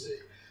a PC.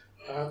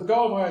 The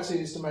goal of IoT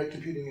is to make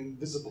computing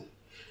invisible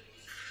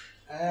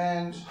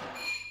and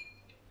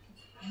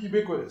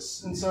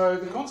ubiquitous. And so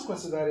the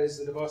consequence of that is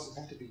the devices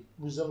have to be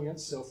resilient,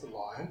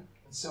 self-reliant,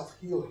 and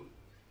self-healing.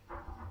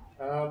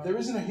 There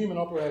isn't a human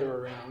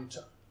operator around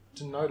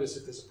to notice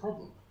if there's a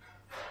problem.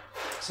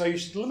 So you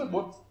should limit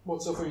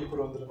what software you put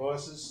on the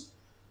devices.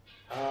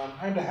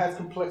 Aim to have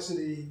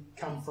complexity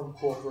come from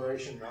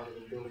cooperation rather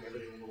than building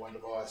everything into one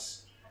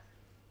device.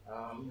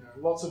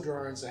 Lots of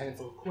drones, a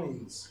handful of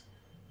queens.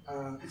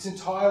 It's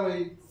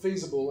entirely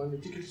feasible and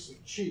ridiculously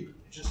cheap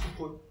just to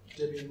put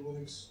Debian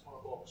Linux on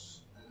a box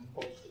and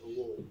bolt it to the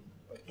wall,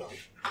 but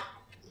don't.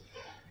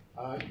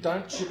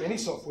 Don't ship any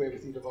software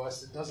with your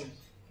device that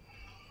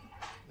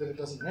it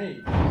doesn't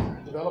need.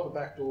 Developer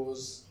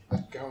backdoors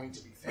are going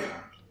to be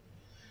found.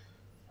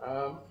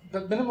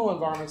 But minimal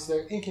environments,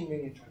 they're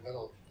inconvenient to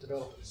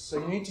developers. So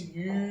you need to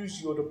use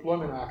your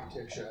deployment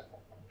architecture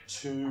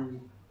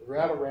to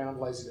route around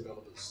lazy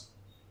developers.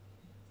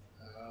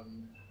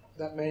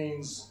 That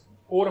means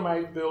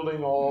automate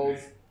building of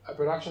a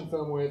production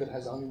firmware that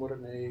has only what it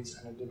needs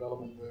and a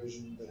development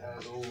version that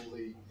has all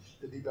the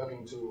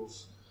debugging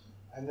tools.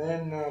 And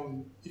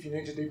then if you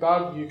need to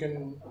debug, you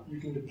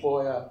can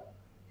deploy a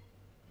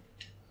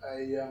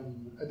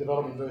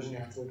development version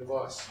out to a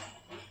device.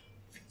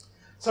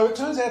 So it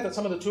turns out that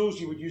some of the tools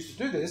you would use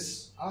to do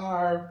this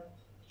are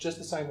just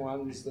the same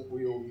ones that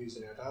we all use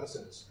in our data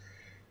centers.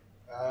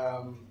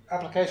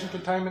 Application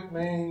containment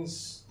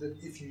means that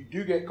if you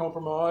do get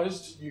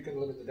compromised, you can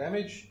limit the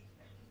damage.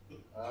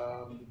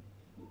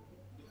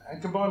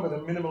 And combined with a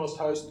minimalist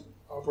host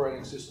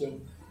operating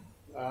system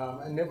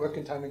and network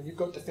containment, you've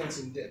got defense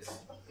in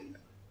depth.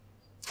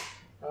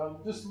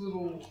 This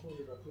little, where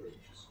did I put it?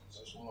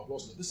 So small I've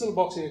lost it. This little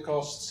box here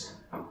costs,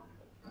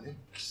 I think,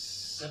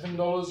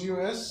 $7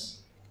 US.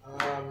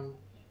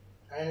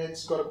 And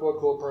it's got a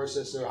quad-core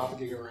processor, half a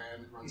gig of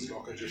RAM, it runs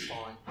Docker just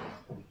fine.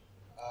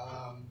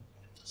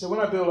 So when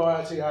I build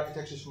IoT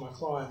architectures for my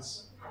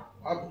clients,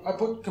 I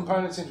put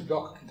components into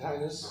Docker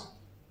containers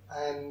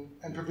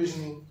and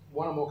provision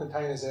one or more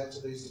containers out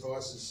to these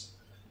devices.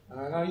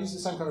 And I use the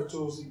same kind of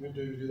tools that you would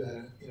do to do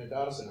that in a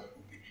data center.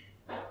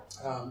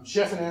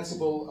 Chef and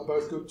Ansible are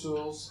both good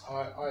tools.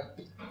 I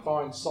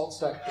find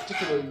SaltStack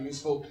particularly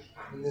useful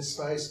in this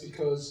space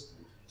because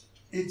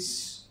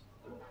it's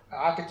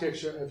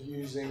architecture of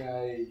using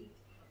a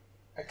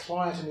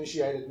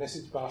client-initiated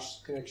message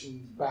bus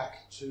connection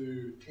back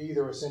to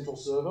either a central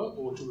server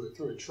or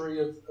through a tree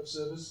of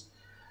servers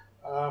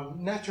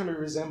naturally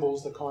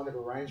resembles the kind of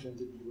arrangement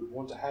that you would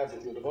want to have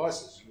with your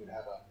devices. You would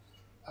have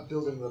a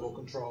building level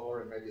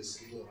controller and maybe a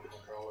city level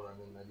controller and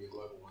then maybe a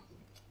global one.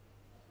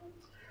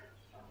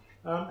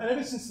 And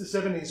ever since the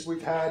 70s,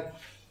 we've had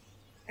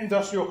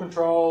industrial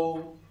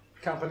control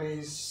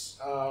companies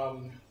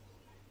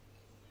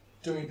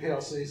doing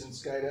PLCs and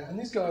SCADA, and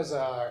these guys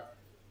are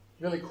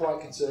really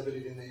quite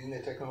conservative in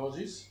their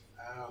technologies.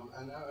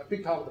 And a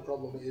big part of the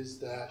problem is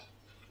that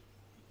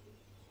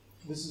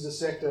this is a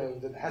sector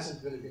that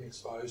hasn't really been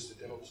exposed to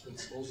DevOps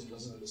principles and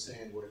doesn't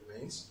understand what it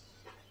means.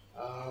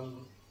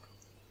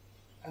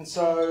 And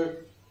so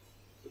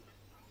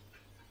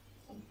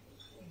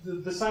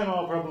the same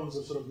old problems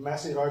of sort of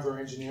massive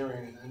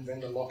over-engineering and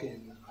vendor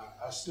lock-in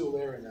are still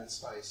there in that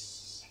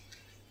space.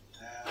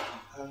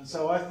 And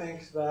so I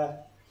think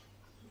that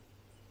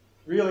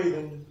really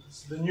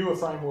the newer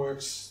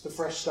frameworks, the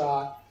fresh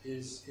start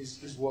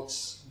is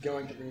what's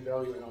going to bring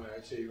value in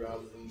IoT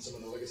rather than some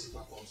of the legacy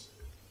platforms.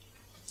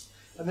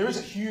 And there is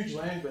a huge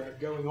land grab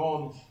going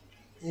on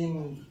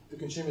in the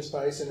consumer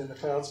space and in the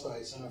cloud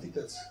space, and I think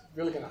that's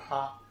really going to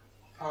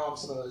harm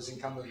some of those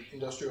incumbent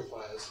industrial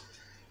players.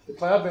 The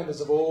cloud vendors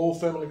have all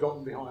firmly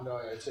gotten behind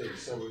IoT.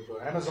 So we've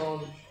got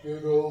Amazon,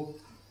 Google,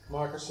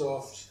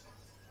 Microsoft,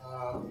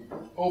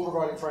 all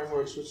providing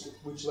frameworks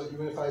which let you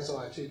interface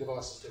IoT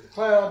devices to the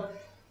cloud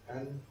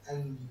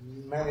and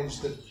manage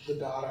the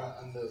data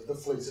and the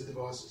fleets of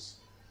devices.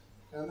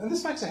 And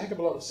this makes a heck of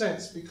a lot of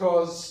sense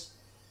because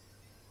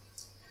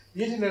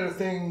the Internet of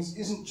Things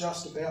isn't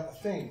just about the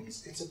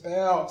things, it's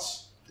about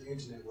the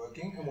internet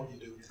working and what you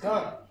do with the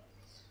data.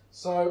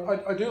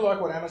 So I do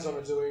like what Amazon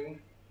are doing,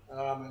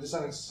 and to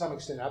some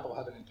extent Apple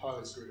haven't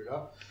entirely screwed it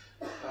up.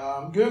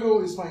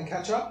 Google is playing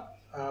catch up,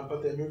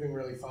 but they're moving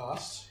really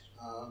fast.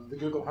 The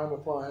Google Home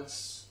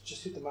appliance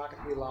just hit the market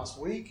here last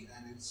week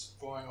and it's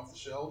flying off the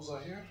shelves,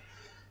 I hear.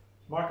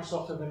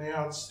 Microsoft have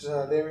announced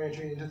their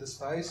entry into the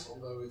space,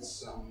 although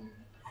it's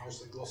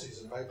mostly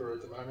glossies and vapor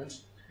at the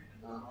moment.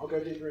 I'll go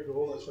deeper into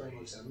all those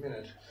frameworks in a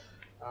minute.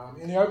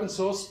 In the open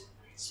source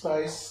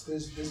space,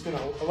 there's been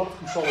a lot of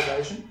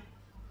consolidation.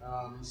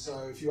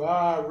 So if you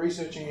are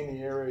researching in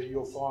the area,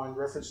 you'll find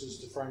references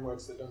to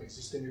frameworks that don't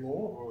exist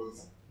anymore or have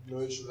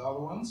merged with other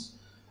ones.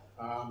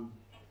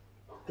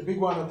 The big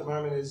one at the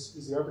moment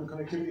is the Open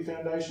Connectivity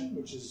Foundation,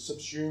 which has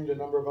subsumed a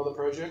number of other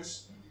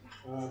projects.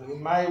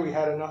 In May, we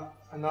had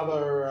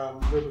another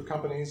group of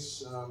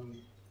companies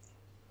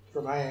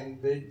from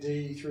AND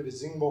through the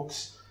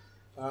Zingbox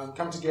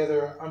come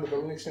together under the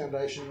Linux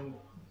Foundation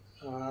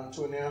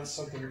to announce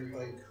something that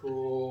they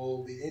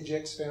call the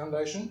EdgeX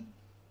Foundation,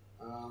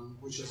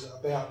 which is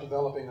about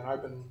developing an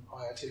open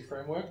IoT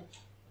framework.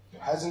 It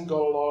hasn't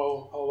got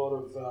a lot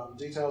of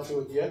detail to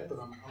it yet, but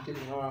I'm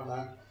keeping an eye on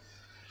that.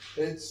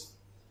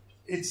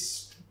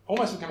 It's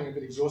almost becoming a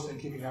bit exhausting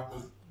keeping up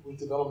with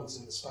developments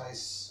in the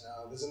space.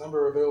 There's a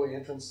number of early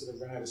entrants that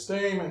have run out of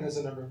steam, and there's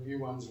a number of new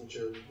ones which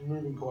are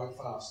moving quite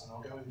fast, and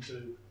I'll go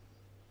into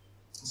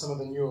some of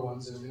the newer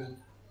ones in a minute.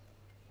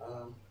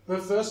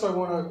 But first I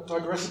want to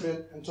digress a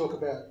bit and talk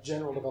about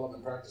general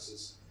development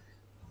practices.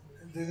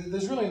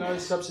 There's really no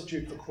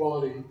substitute for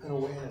quality and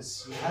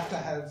awareness. You have to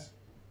have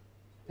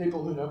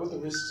people who know what the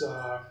risks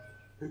are,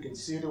 who can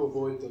see to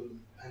avoid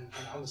them, and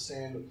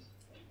understand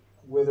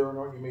whether or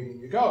not you're meeting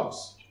your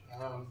goals.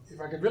 If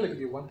I could really give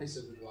you one piece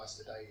of advice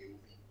today, it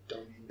would be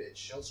don't embed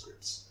shell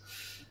scripts.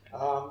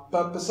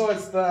 But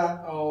besides that,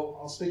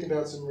 I'll speak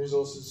about some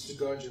resources to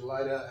guide you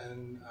later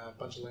and a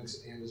bunch of links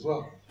at the end as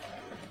well.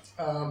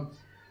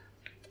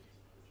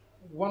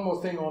 One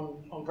more thing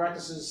on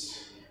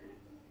practices.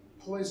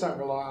 Please don't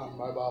rely on a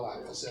mobile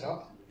app for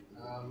setup.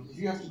 If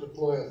you have to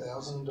deploy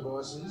 1,000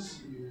 devices,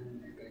 you're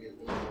going to get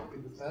really happy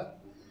with that.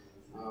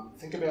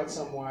 Think about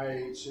some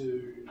way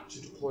to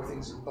deploy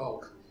things in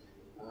bulk.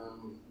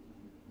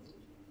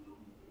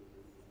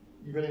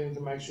 You really need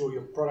to make sure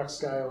your product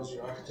scales,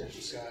 your architecture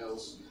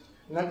scales.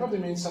 And that probably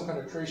means some kind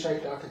of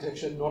tree-shaped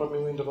architecture, not a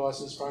million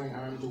devices phoning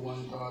home to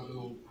one tight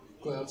little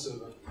cloud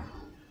server.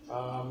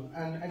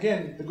 And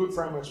again, the good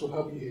frameworks will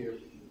help you here.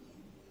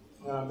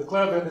 The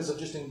cloud vendors have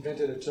just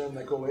invented a term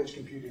they call edge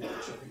computing, which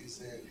I think is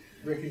their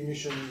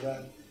recognition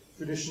that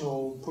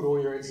traditional put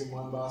all your eggs in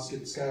one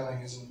basket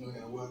scaling isn't really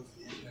going to work for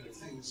the Internet of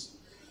Things.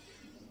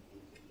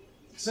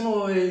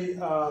 Similarly,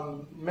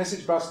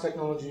 message bus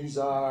technologies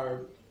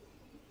are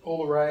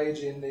all the rage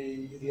in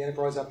the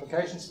enterprise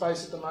application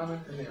space at the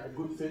moment, and they're a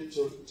good fit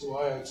to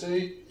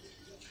IoT.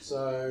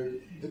 So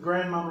the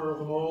grandmother of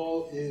them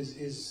all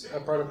is a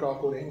protocol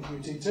called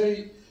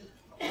MQTT,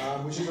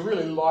 which is a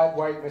really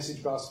lightweight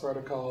message bus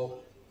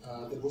protocol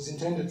that was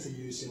intended for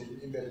use in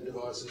embedded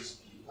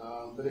devices.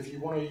 But if you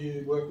want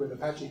to work with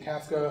Apache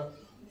Kafka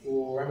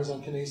or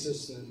Amazon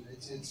Kinesis, then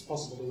it's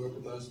possible to work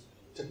with those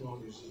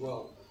technologies as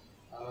well.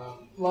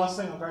 Last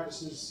thing on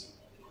practices,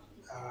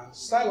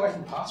 stay away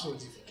from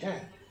passwords if you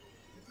can.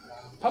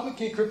 Public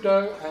key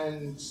crypto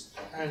and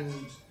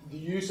the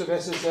use of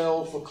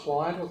SSL for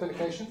client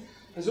authentication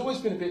has always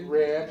been a bit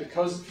rare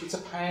because it's a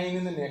pain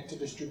in the neck to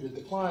distribute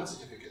the client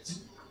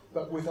certificates.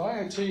 But with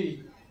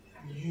IoT,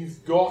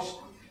 you've got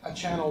a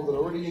channel that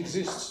already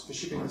exists for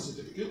shipping the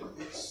certificate.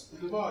 It's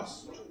the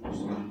device.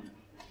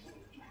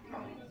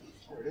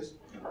 There it is.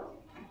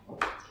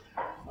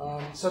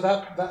 So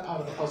that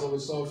part of the puzzle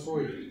is solved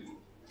for you.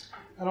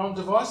 And on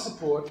device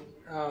support,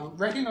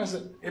 recognize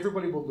that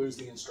everybody will lose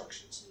the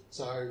instructions.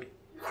 So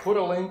put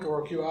a link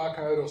or a QR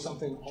code or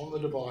something on the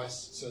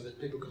device so that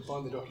people can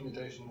find the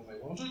documentation when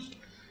they want it.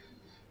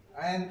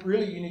 And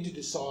really you need to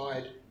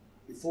decide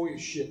before you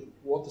ship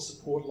what the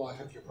support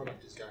life of your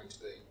product is going to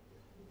be.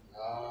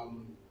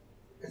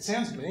 It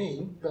sounds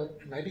mean, but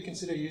maybe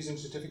consider using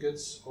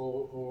certificates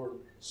or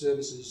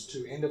services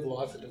to end of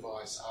life a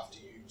device after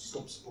you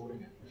stop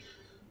supporting it.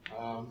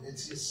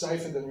 It's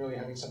safer than really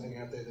having something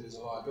out there that is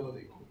a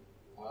liability.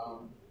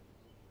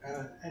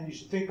 And you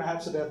should think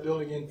perhaps about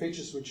building in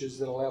feature switches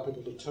that allow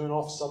people to turn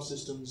off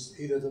subsystems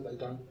either that they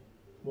don't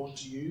want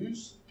to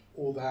use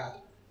or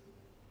that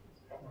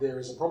there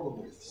is a problem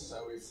with.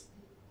 So if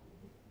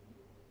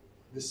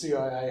the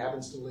CIA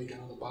happens to leak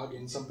another bug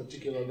in some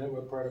particular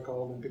network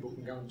protocol, then people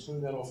can go and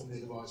turn that off in their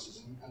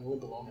devices and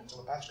limp along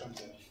until a patch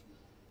comes out.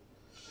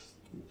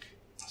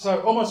 So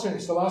almost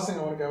finished. The last thing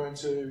I want to go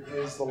into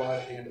is the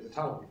light at the end of the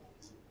tunnel.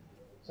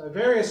 So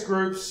various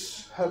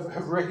groups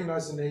have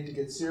recognised the need to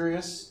get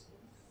serious.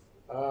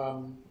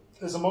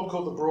 There's a mob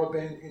called the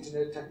Broadband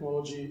Internet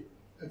Technology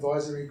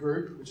Advisory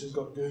Group, which has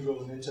got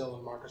Google and Intel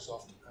and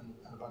Microsoft and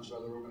a bunch of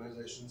other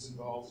organisations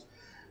involved.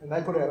 And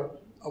they put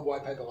out a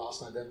white paper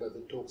last November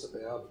that talks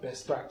about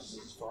best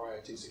practices for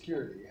IoT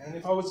security. And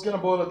if I was going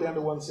to boil it down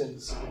to one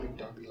sentence, it would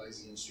be don't be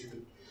lazy and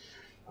stupid.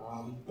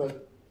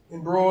 But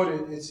in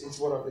broad, it's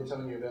what I've been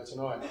telling you about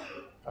tonight.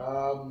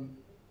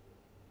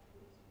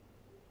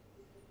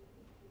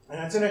 And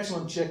it's an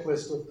excellent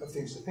checklist of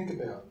things to think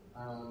about.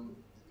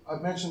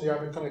 I've mentioned the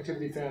Open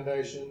Connectivity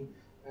Foundation,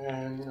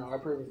 and I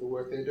approve of the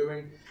work they're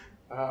doing.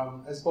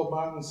 As Bob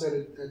Martin said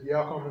at the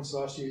OWL conference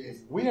last year,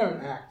 if we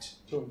don't act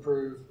to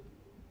improve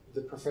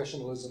the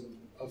professionalism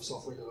of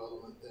software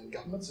development, then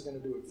governments are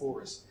going to do it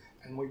for us,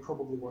 and we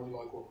probably won't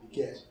like what we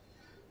get.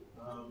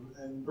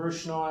 And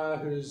Bruce Schneier,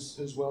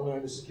 who's well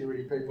known to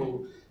security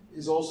people,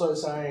 is also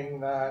saying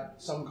that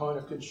some kind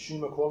of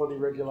consumer quality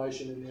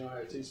regulation in the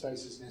IoT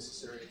space is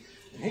necessary.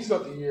 And he's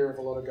got the ear of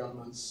a lot of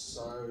governments,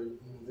 so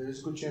there's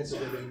a good chance of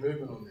there being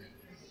movement on there.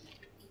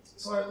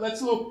 So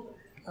let's look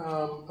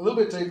a little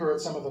bit deeper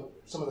at some of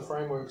the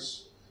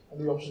frameworks and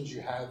the options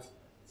you have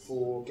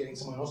for getting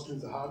someone else to do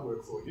the hard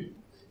work for you.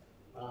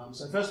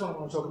 So first one I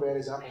want to talk about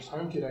is Apple's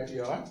HomeKit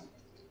API.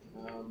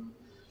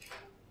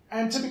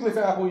 And typically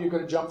for Apple, you've got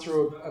to jump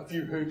through a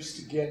few hoops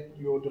to get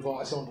your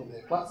device onto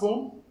their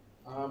platform.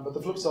 But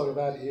the flip side of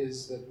that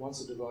is that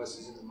once a device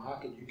is in the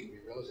market, you can be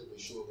relatively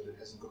sure that it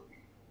hasn't got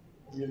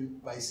really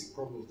basic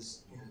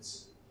problems in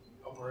its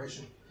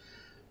operation.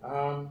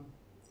 And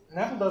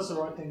Apple does the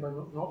right thing by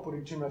not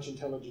putting too much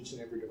intelligence in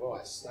every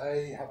device.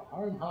 They have a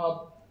home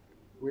hub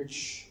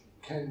which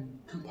can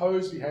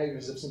compose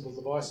behaviors of simple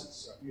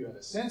devices. So if you have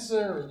a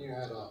sensor and you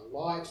have a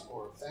light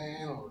or a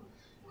fan or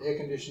air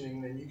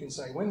conditioning, then you can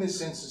say, when this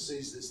sensor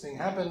sees this thing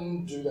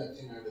happen, do that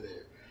thing over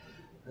there.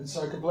 And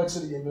so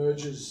complexity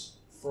emerges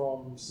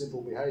from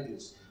simple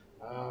behaviors.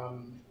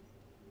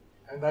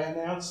 And they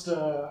announced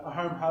a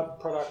Home Hub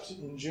product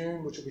in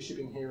June, which will be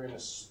shipping here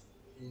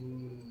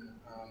in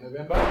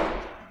November.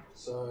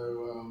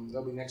 So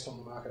they'll be next on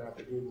the market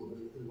after Google,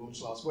 who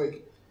launched last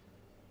week.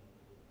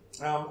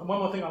 One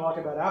more thing I like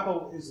about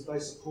Apple is that they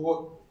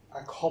support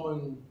a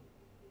common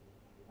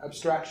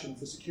abstraction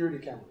for security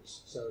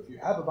cameras. So if you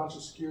have a bunch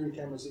of security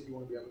cameras that you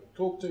want to be able to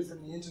talk to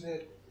from the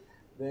internet,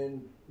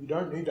 then you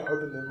don't need to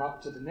open them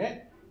up to the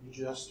net. You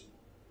just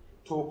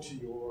talk to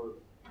your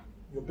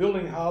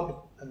building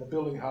hub, and the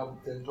building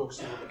hub then talks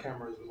to all the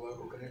cameras with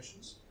local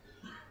connections.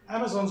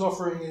 Amazon's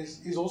offering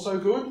is also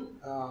good.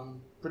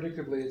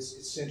 Predictably,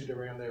 it's centered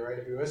around their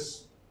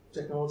AWS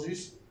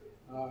technologies.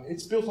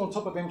 It's built on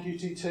top of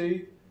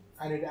MQTT,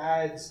 and it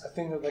adds a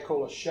thing that they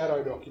call a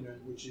shadow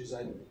document, which is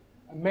a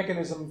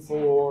mechanism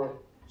for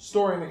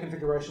storing the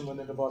configuration when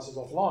the device is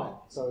offline.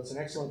 So it's an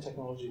excellent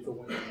technology for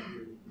when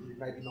you're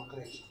maybe not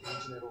connected to the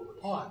internet all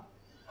the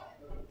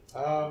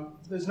time.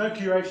 There's no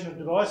curation of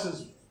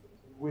devices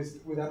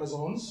with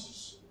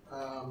Amazon's,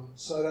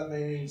 so that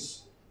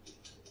means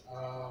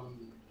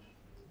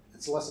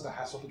it's less of a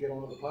hassle to get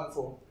onto the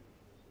platform.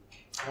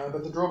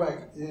 But the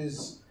drawback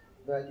is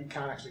that you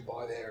can't actually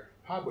buy their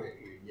hardware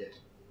here yet.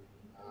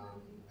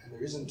 And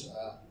there isn't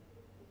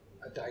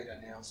a date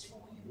announced for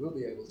when you will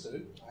be able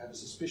to. I have a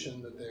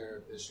suspicion that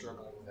they're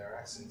struggling with their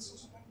accents or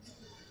something.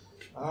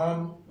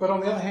 But on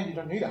the other hand, you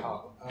don't need a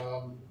hub.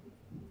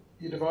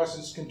 Your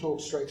devices can talk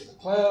straight to the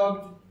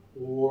cloud,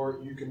 or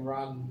you can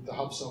run the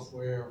hub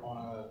software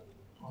on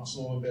a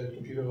small embedded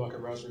computer like a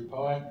Raspberry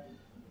Pi.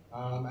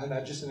 And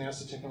they've just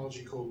announced a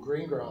technology called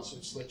Greengrass,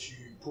 which lets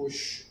you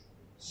push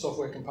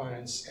software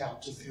components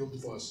out to field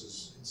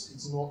devices.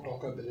 It's not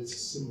Docker, but it's a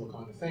similar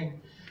kind of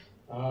thing.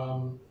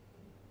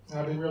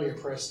 I've been really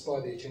impressed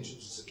by the attention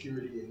to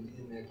security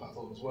in their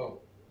platform as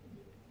well.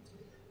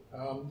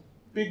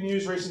 Big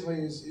news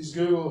recently is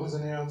Google has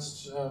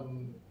announced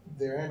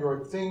their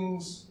Android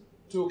Things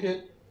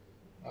toolkit.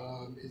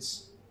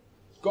 It's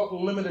got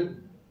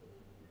limited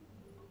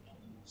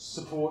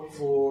support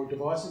for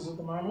devices at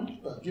the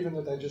moment, but given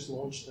that they just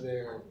launched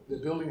their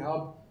building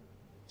hub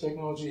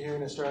technology here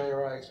in Australia,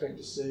 I expect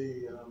to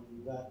see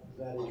that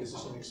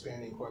ecosystem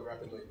expanding quite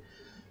rapidly.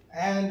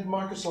 And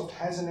Microsoft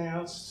has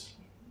announced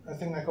a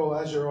thing they call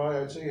Azure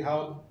IoT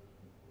Hub.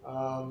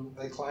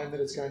 They claim that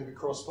it's going to be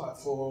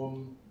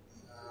cross-platform,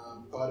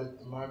 but at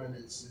the moment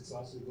it's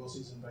largely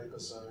glossies and vapor,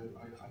 so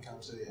I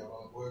can't see how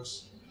well it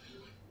works.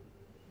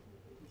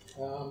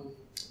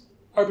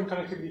 Open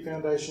Connectivity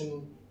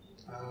Foundation,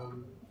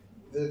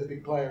 they're the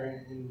big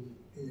player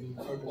in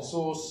open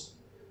source.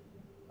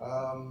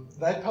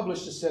 They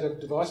published a set of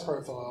device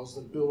profiles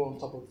that build on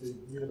top of the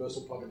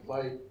universal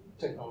plug-and-play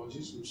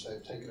technologies, which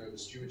they've taken over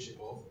stewardship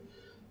of.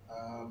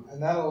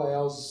 And that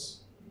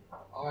allows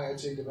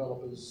IoT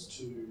developers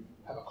to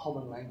have a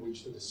common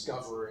language for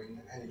discovering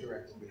and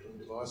interacting between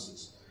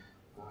devices.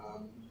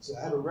 So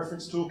they have a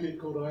reference toolkit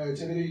called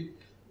IoTivity.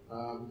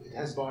 It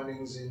has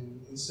bindings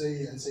in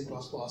C and C++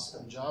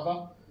 and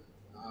Java.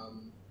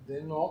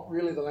 They're not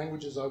really the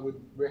languages I would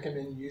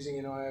recommend using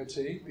in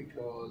IoT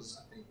because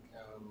I think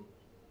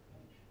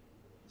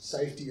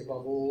safety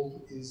above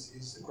all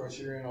is the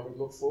criterion I would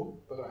look for,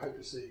 but I hope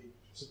to see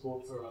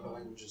support for other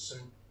languages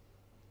soon.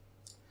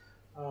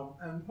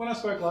 And when I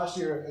spoke last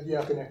year at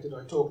Yeah Connected,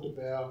 I talked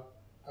about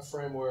a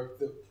framework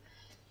that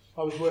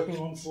I was working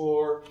on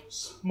for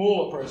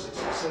smaller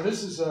processors. So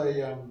this is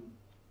an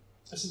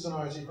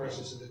IoT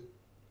processor that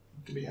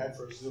can be had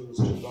for as little as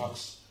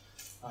 $2.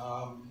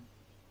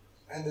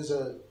 And there's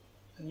a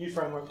new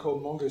framework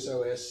called Mongoose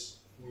OS,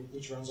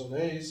 which runs on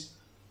these.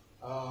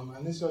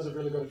 And these guys have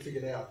really got it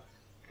figured out.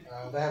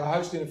 They have a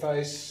host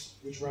interface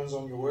which runs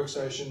on your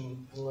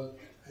workstation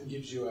and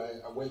gives you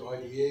a web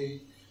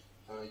IDE.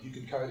 You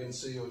can code in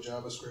C or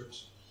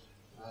JavaScript.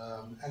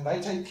 And they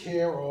take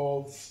care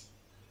of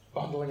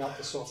bundling up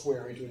the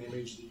software into an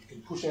image that you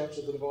can push out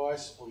to the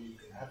device, or you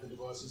can have the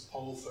devices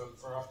poll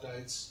for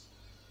updates.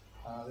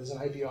 There's an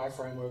API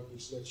framework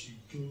which lets you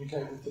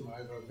communicate with them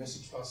over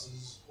message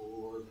buses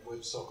or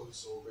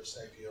WebSockets or REST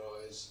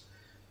APIs.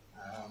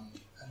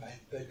 And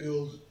they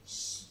build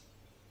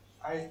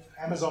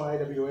Amazon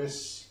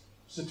AWS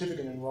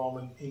certificate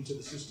enrollment into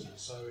the system.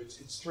 So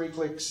it's 3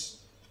 clicks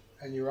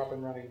and you're up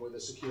and running with a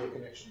secure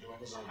connection to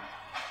Amazon.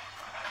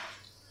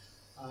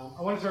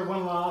 I want to throw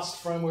one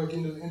last framework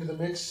into the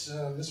mix.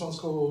 This one's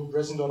called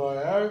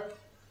resin.io.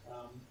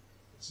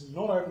 It's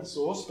not open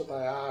source, but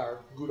they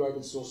are good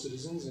open source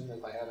citizens in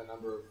that they have a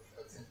number of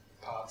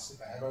parts that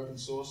they have open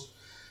source.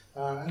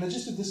 And the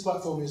gist of this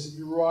platform is that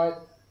you write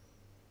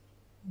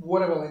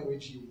whatever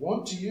language you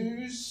want to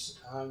use,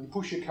 you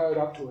push your code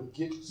up to a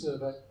Git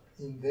server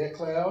in their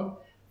cloud,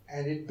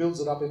 and it builds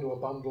it up into a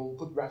bundle,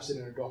 wraps it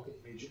in a Docker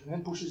image, and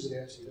then pushes it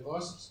out to your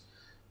devices.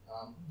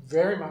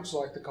 Very much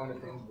like the kind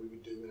of thing we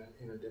would do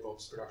in a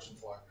Devops production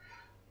flow.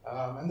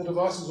 And the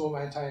devices all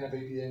maintain a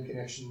VPN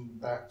connection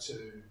back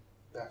to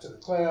the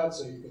cloud,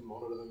 so you can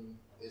monitor them,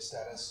 their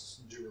status,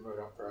 do remote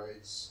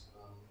upgrades,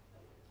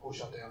 or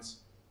shutdowns.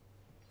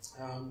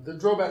 The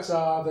drawbacks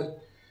are that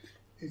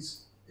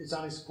it's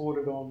only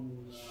supported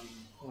on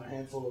a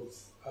handful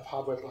of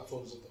hardware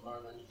platforms at the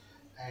moment,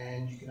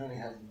 and you can only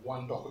have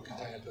one Docker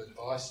container per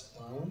device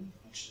at the moment,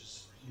 which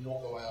is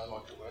not the way I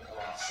like to work. I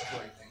like to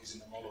separate things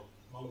into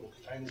multiple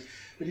containers.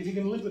 But if you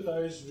can live with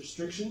those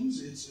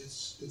restrictions,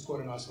 it's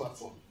quite a nice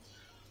platform.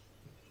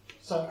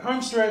 So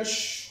home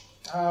stretch.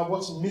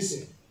 What's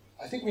missing?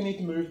 I think we need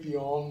to move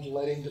beyond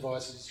letting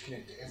devices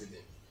connect to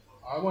everything.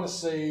 I want to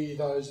see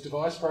those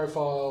device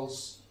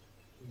profiles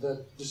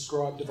that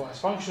describe device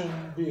function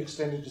be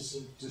extended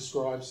to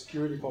describe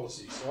security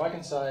policies. So I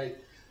can say,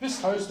 this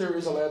toaster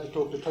is allowed to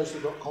talk to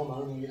toaster.com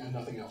only and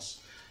nothing else.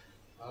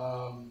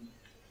 And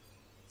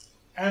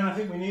I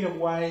think we need a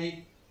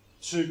way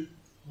to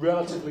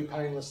relatively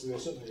painlessly, or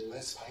certainly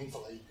less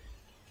painfully,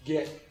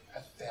 get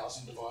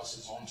 1,000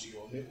 devices onto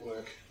your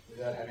network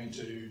without having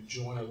to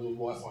join a little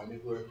Wi-Fi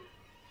network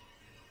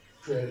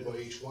created by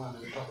each one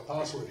and type a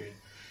password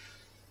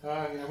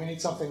in. We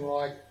need something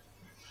like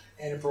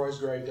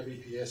enterprise-grade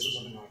WPS or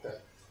something like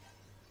that.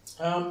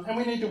 And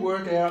we need to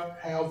work out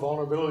how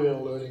vulnerability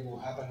alerting will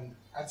happen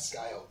at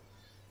scale.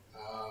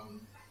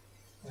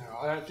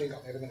 I don't think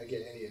I'm ever going to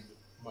get any of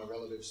my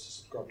relatives to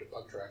subscribe to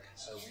BugTrack,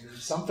 so we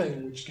need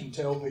something which can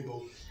tell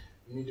people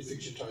you need to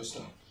fix your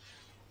toaster.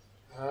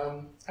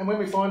 And when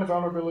we find a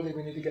vulnerability,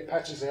 we need to get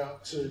patches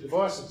out to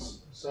devices.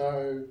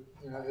 So,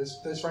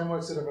 there's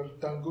frameworks that have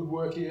done good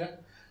work here,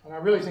 and I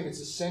really think it's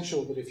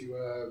essential that if you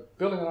are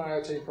building an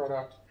IoT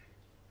product,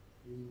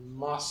 you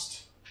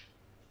must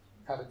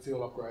have it feel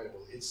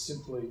upgradable. It's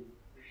simply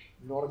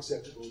not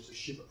acceptable to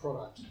ship a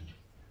product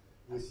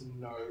with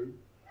no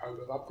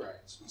hope of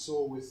upgrades. We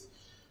saw with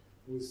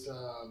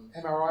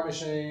MRI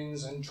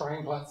machines and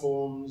train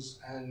platforms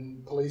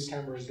and police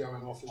cameras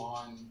going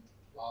offline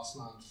last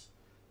month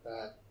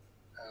that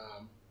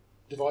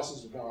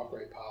devices with no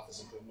upgrade path are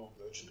simply not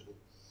merchantable.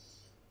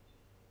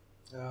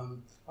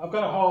 I've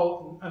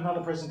got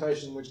another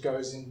presentation which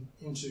goes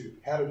into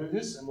how to do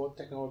this and what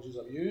technologies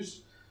I've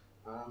used,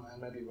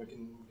 and maybe we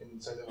can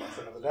say that one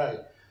for another day.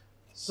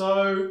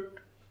 So,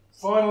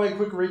 finally,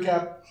 quick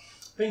recap.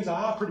 Things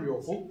are pretty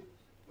awful,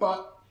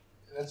 but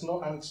that's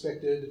not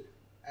unexpected,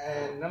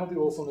 and none of the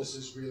awfulness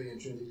is really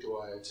intrinsic to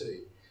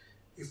IoT.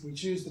 If we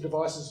choose the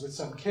devices with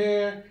some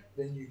care,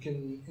 then you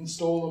can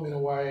install them in a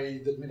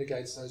way that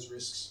mitigates those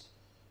risks.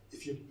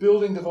 If you're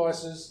building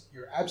devices,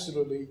 you're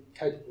absolutely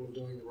capable of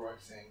doing the right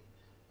thing.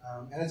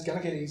 And it's going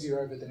to get easier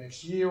over the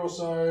next year or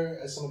so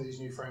as some of these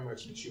new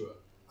frameworks mature.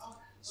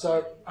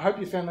 So I hope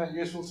you found that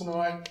useful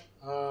tonight.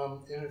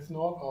 And if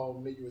not,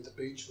 I'll meet you at the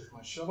beach with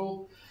my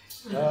shovel.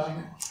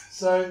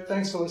 So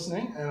thanks for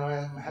listening, and I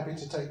am happy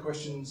to take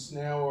questions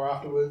now or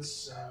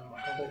afterwards.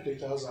 My contact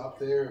details are up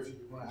there if you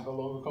want to have a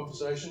longer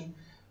conversation.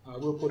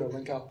 We'll put a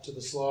link up to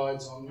the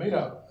slides on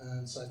Meetup.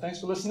 And so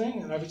thanks for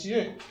listening, and over to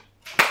you.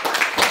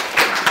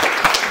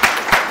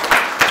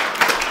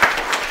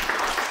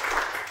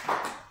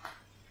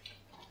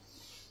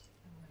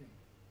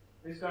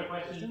 Who's got a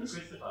question for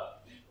Christopher?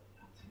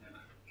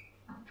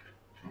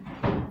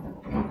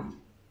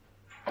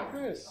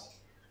 Chris.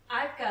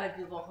 I've got a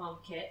Google Home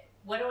Kit.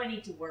 What do I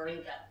need to worry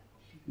about?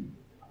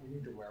 You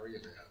need to worry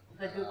about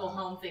The Google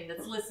Home thing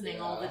that's listening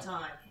all the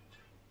time.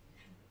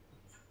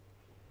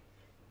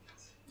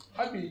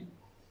 I'd be,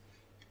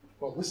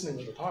 listening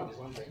all the time is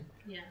one thing.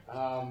 Yeah.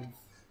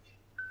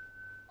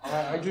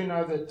 I do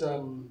know that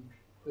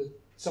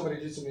somebody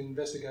did some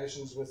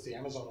investigations with the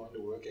Amazon one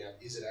to work out,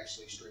 is it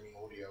actually streaming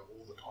audio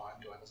all the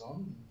time to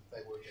Amazon?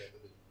 They work out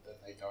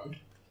that they don't,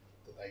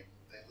 that they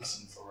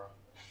listen for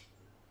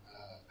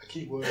a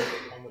keyword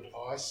on the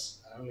device,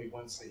 and only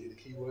once they hear the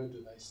keyword do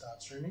they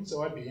start streaming.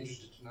 So I'd be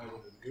interested to know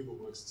whether the Google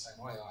works the same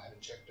way. I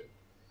haven't checked it.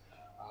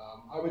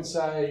 I would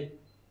say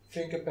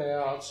think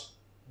about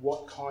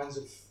what kinds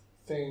of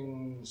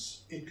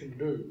things it can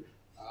do.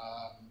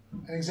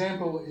 An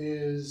example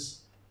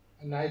is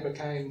a neighbour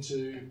came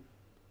to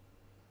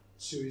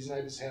his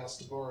neighbour's house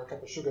to borrow a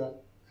cup of sugar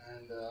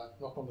and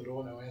knocked on the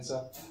door, no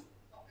answer.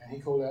 And he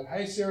called out,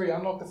 "Hey Siri,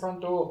 unlock the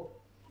front door,"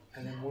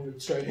 and then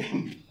wandered straight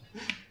in.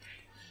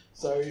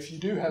 So if you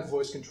do have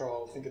voice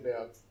control, think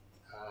about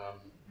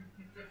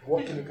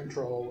what can it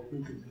control,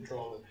 who can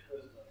control it.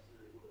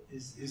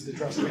 Is the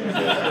trust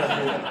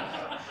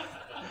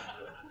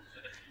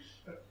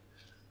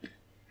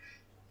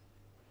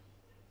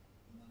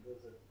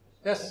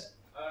Yes?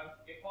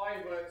 If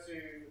I were to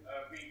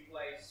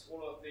replace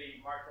all of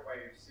the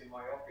microwaves in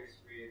my office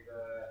with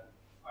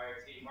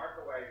IoT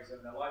microwaves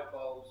and the light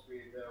bulbs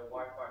with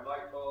Wi-Fi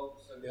light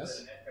bulbs and Yes.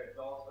 an Echo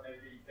Dot on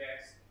every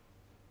desk,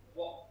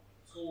 what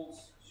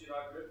tools should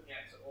I be looking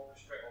at to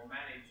orchestrate or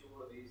manage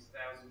all of these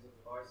thousands of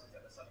devices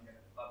that are suddenly going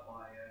to flood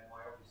my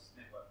office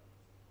network?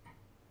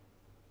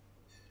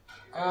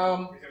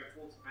 Is there a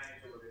tool to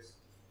manage all of this?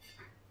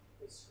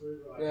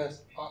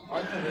 Yes.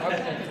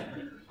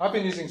 I've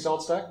been using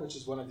SaltStack, which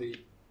is one of the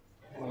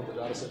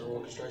data center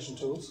orchestration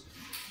tools.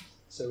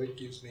 So it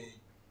gives me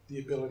the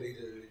ability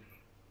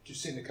to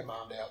send a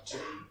command out to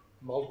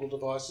multiple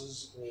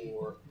devices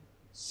or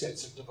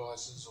sets of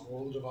devices or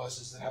all the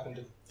devices that happen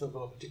to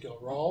fulfill a particular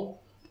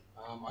role.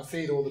 I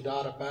feed all the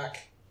data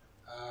back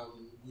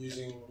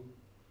using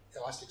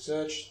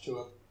Elasticsearch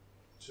to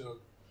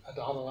a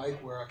data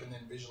lake where I can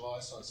then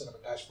visualize. So I set up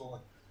a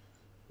dashboard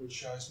which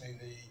shows me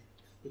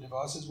the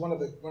devices. One of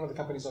the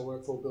companies I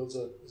work for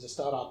is a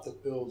startup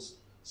that builds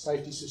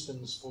safety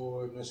systems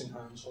for nursing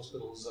homes,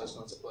 hospitals, those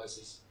kinds of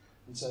places.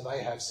 And so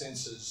they have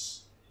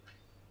sensors,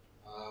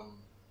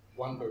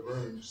 one per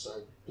room,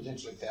 so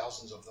potentially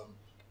thousands of them,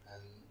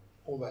 and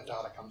all that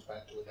data comes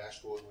back to a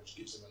dashboard which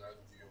gives them an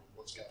overview of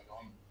what's going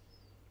on.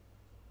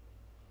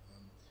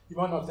 You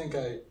might not think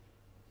an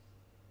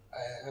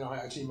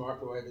IoT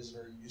microwave is a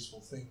very useful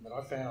thing, but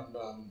I found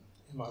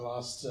in my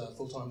last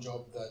full-time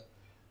job that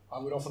I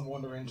would often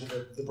wander into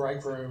the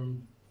break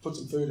room, put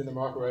some food in the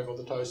microwave or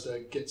the toaster,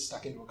 get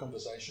stuck into a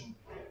conversation,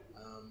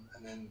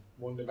 and then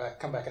wander back,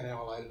 come back an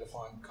hour later to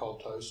find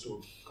cold toast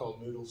or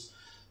cold noodles.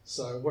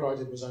 So what I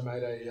did was I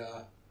made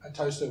a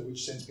toaster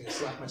which sends me a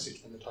Slack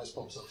message when the toast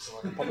pops up, so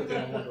I can pop it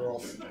down and wander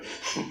off. It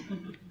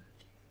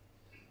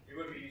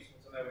would be useful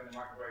to know when the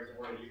microwaves are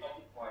already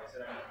occupied,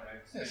 so I don't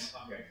have to spend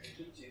time going to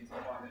the kitchen to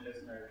find that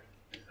there's no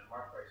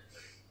microwaves.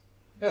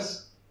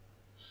 Yes?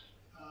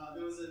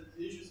 There was an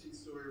interesting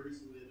story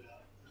recently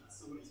about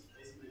somebody's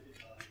pacemaker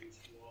card which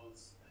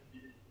was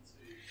admitted into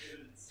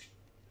evidence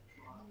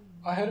trial.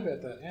 I heard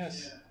about that,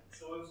 yes. Yeah,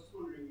 so I was just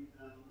wondering,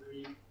 I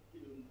mean,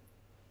 given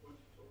what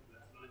you talked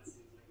about tonight, it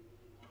seems like a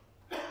million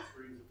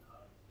streams of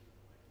data.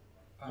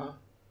 Uh-huh.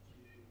 Do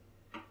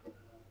you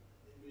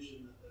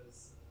envision that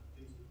those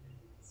things would be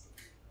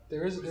something?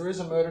 There is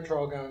a murder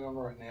trial going on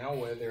right now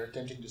where they're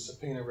attempting to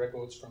subpoena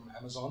records from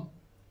Amazon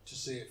to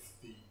see if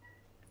the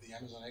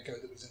Amazon Echo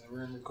that was in the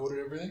room recorded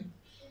everything.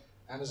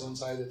 Amazon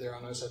say that there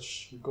are no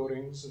such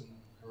recordings and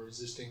are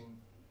resisting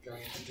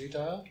going into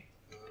detail.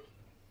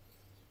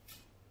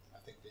 I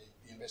think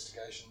the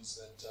investigations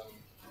that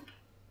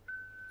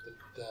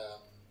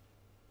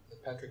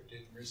Patrick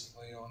did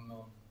recently on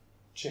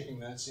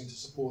checking that seem to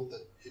support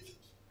that if it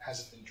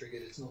hasn't been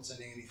triggered, it's not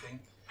sending anything.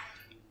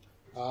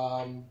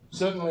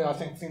 Certainly, I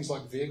think things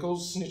like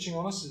vehicles snitching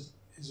on us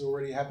is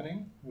already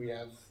happening. We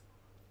have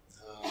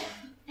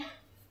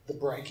the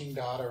braking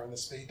data and the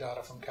speed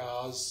data from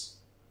cars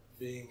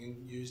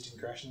being used in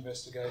crash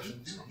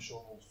investigations. I'm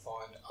sure we'll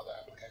find other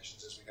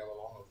applications as we go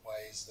along of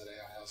ways that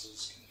our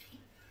houses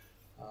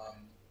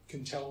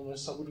can tell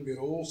us. I wouldn't be at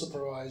all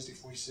surprised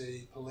if we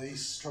see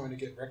police trying to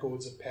get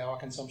records of power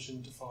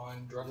consumption to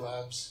find drug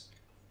labs,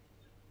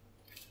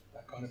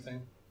 that kind of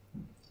thing.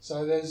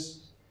 So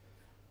there's,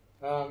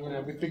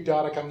 with big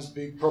data comes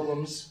big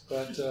problems,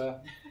 but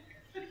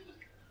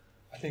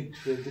I think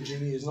the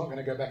genie is not going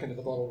to go back into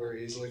the bottle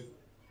very easily.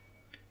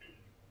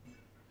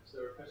 Is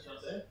there a question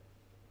up there?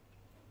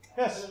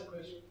 Yes? I have a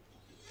question.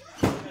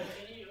 Have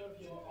any of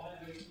your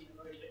IoT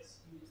projects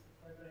used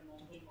the program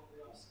on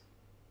Rust?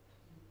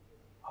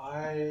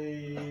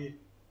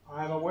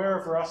 I'm aware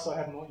of Rust. I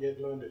have not yet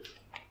learned it.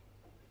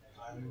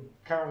 I'm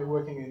currently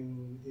working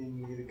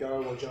in either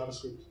Go or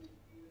JavaScript.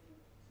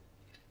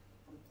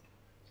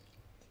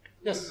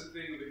 Yes? This is a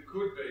thing that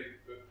could be,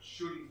 but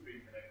shouldn't be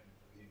connected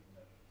to the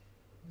internet.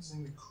 What is the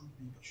thing that could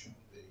be but shouldn't be?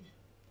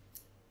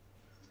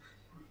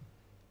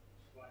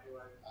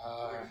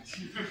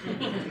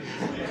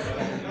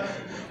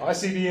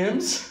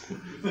 ICBMs.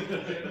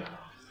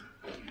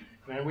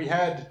 And we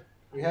had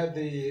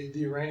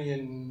the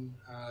Iranian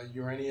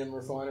uranium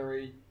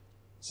refinery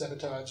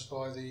sabotaged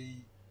by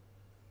the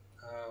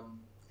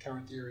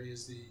current theory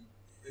is the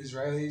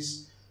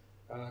Israelis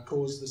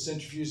caused the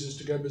centrifuges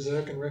to go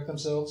berserk and wreck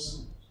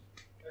themselves.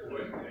 They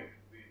weren't connected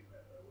to the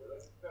internet,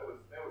 though, were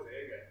they? That was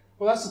air game.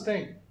 Well, that's the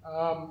thing.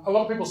 A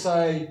lot of people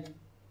say,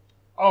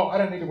 "Oh, I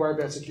don't need to worry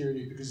about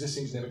security because this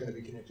thing's never going to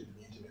be connected to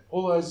the internet."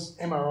 All those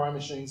MRI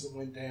machines that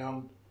went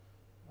down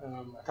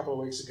a couple of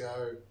weeks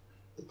ago,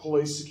 the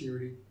police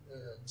security,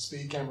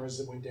 speed cameras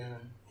that went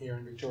down here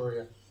in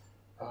Victoria,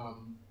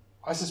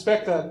 I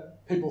suspect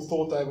that people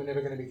thought they were never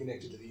going to be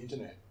connected to the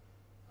internet.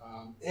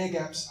 Air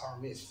gaps are a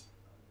myth.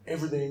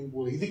 everything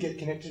will either get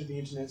connected to the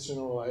internet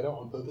sooner or later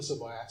on purpose or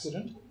by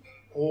accident,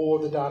 or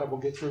the data will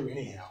get through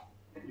anyhow.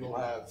 You'll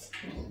have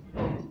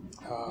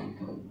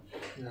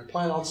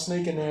plain old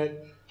sneaker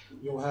net.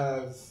 You'll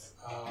have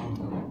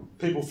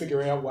people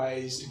figuring out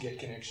ways to get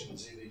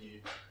connections. Either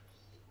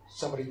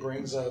somebody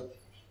brings a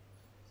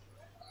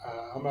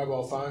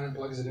mobile phone and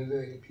plugs it into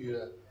their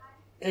computer.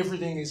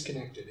 Everything is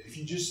connected. If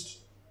you just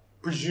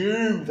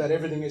presume that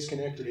everything is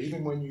connected,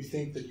 even when you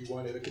think that you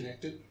won't ever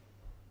connect it,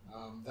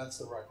 that's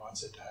the right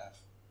mindset to have.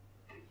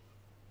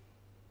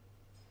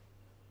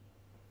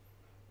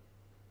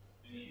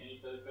 Any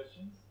further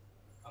questions?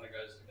 Kind of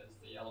goes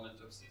against the element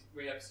of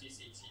we have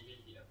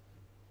CCTV here,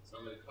 so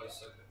I'm with a closed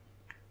circuit.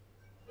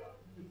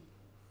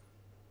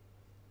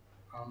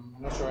 I'm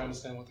not sure I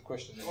understand what the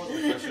question is. More of a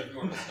question,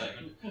 more of a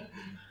statement.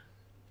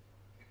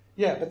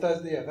 Yeah, but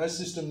those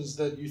systems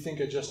that you think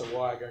are just a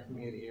wire going from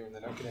here to here and they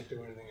don't connect to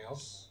anything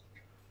else,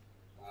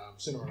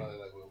 sooner or later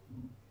they will.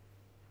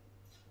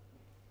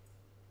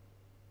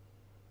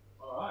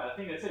 All right, I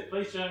think that's it.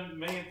 Please join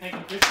me in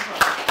thanking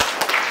Christopher.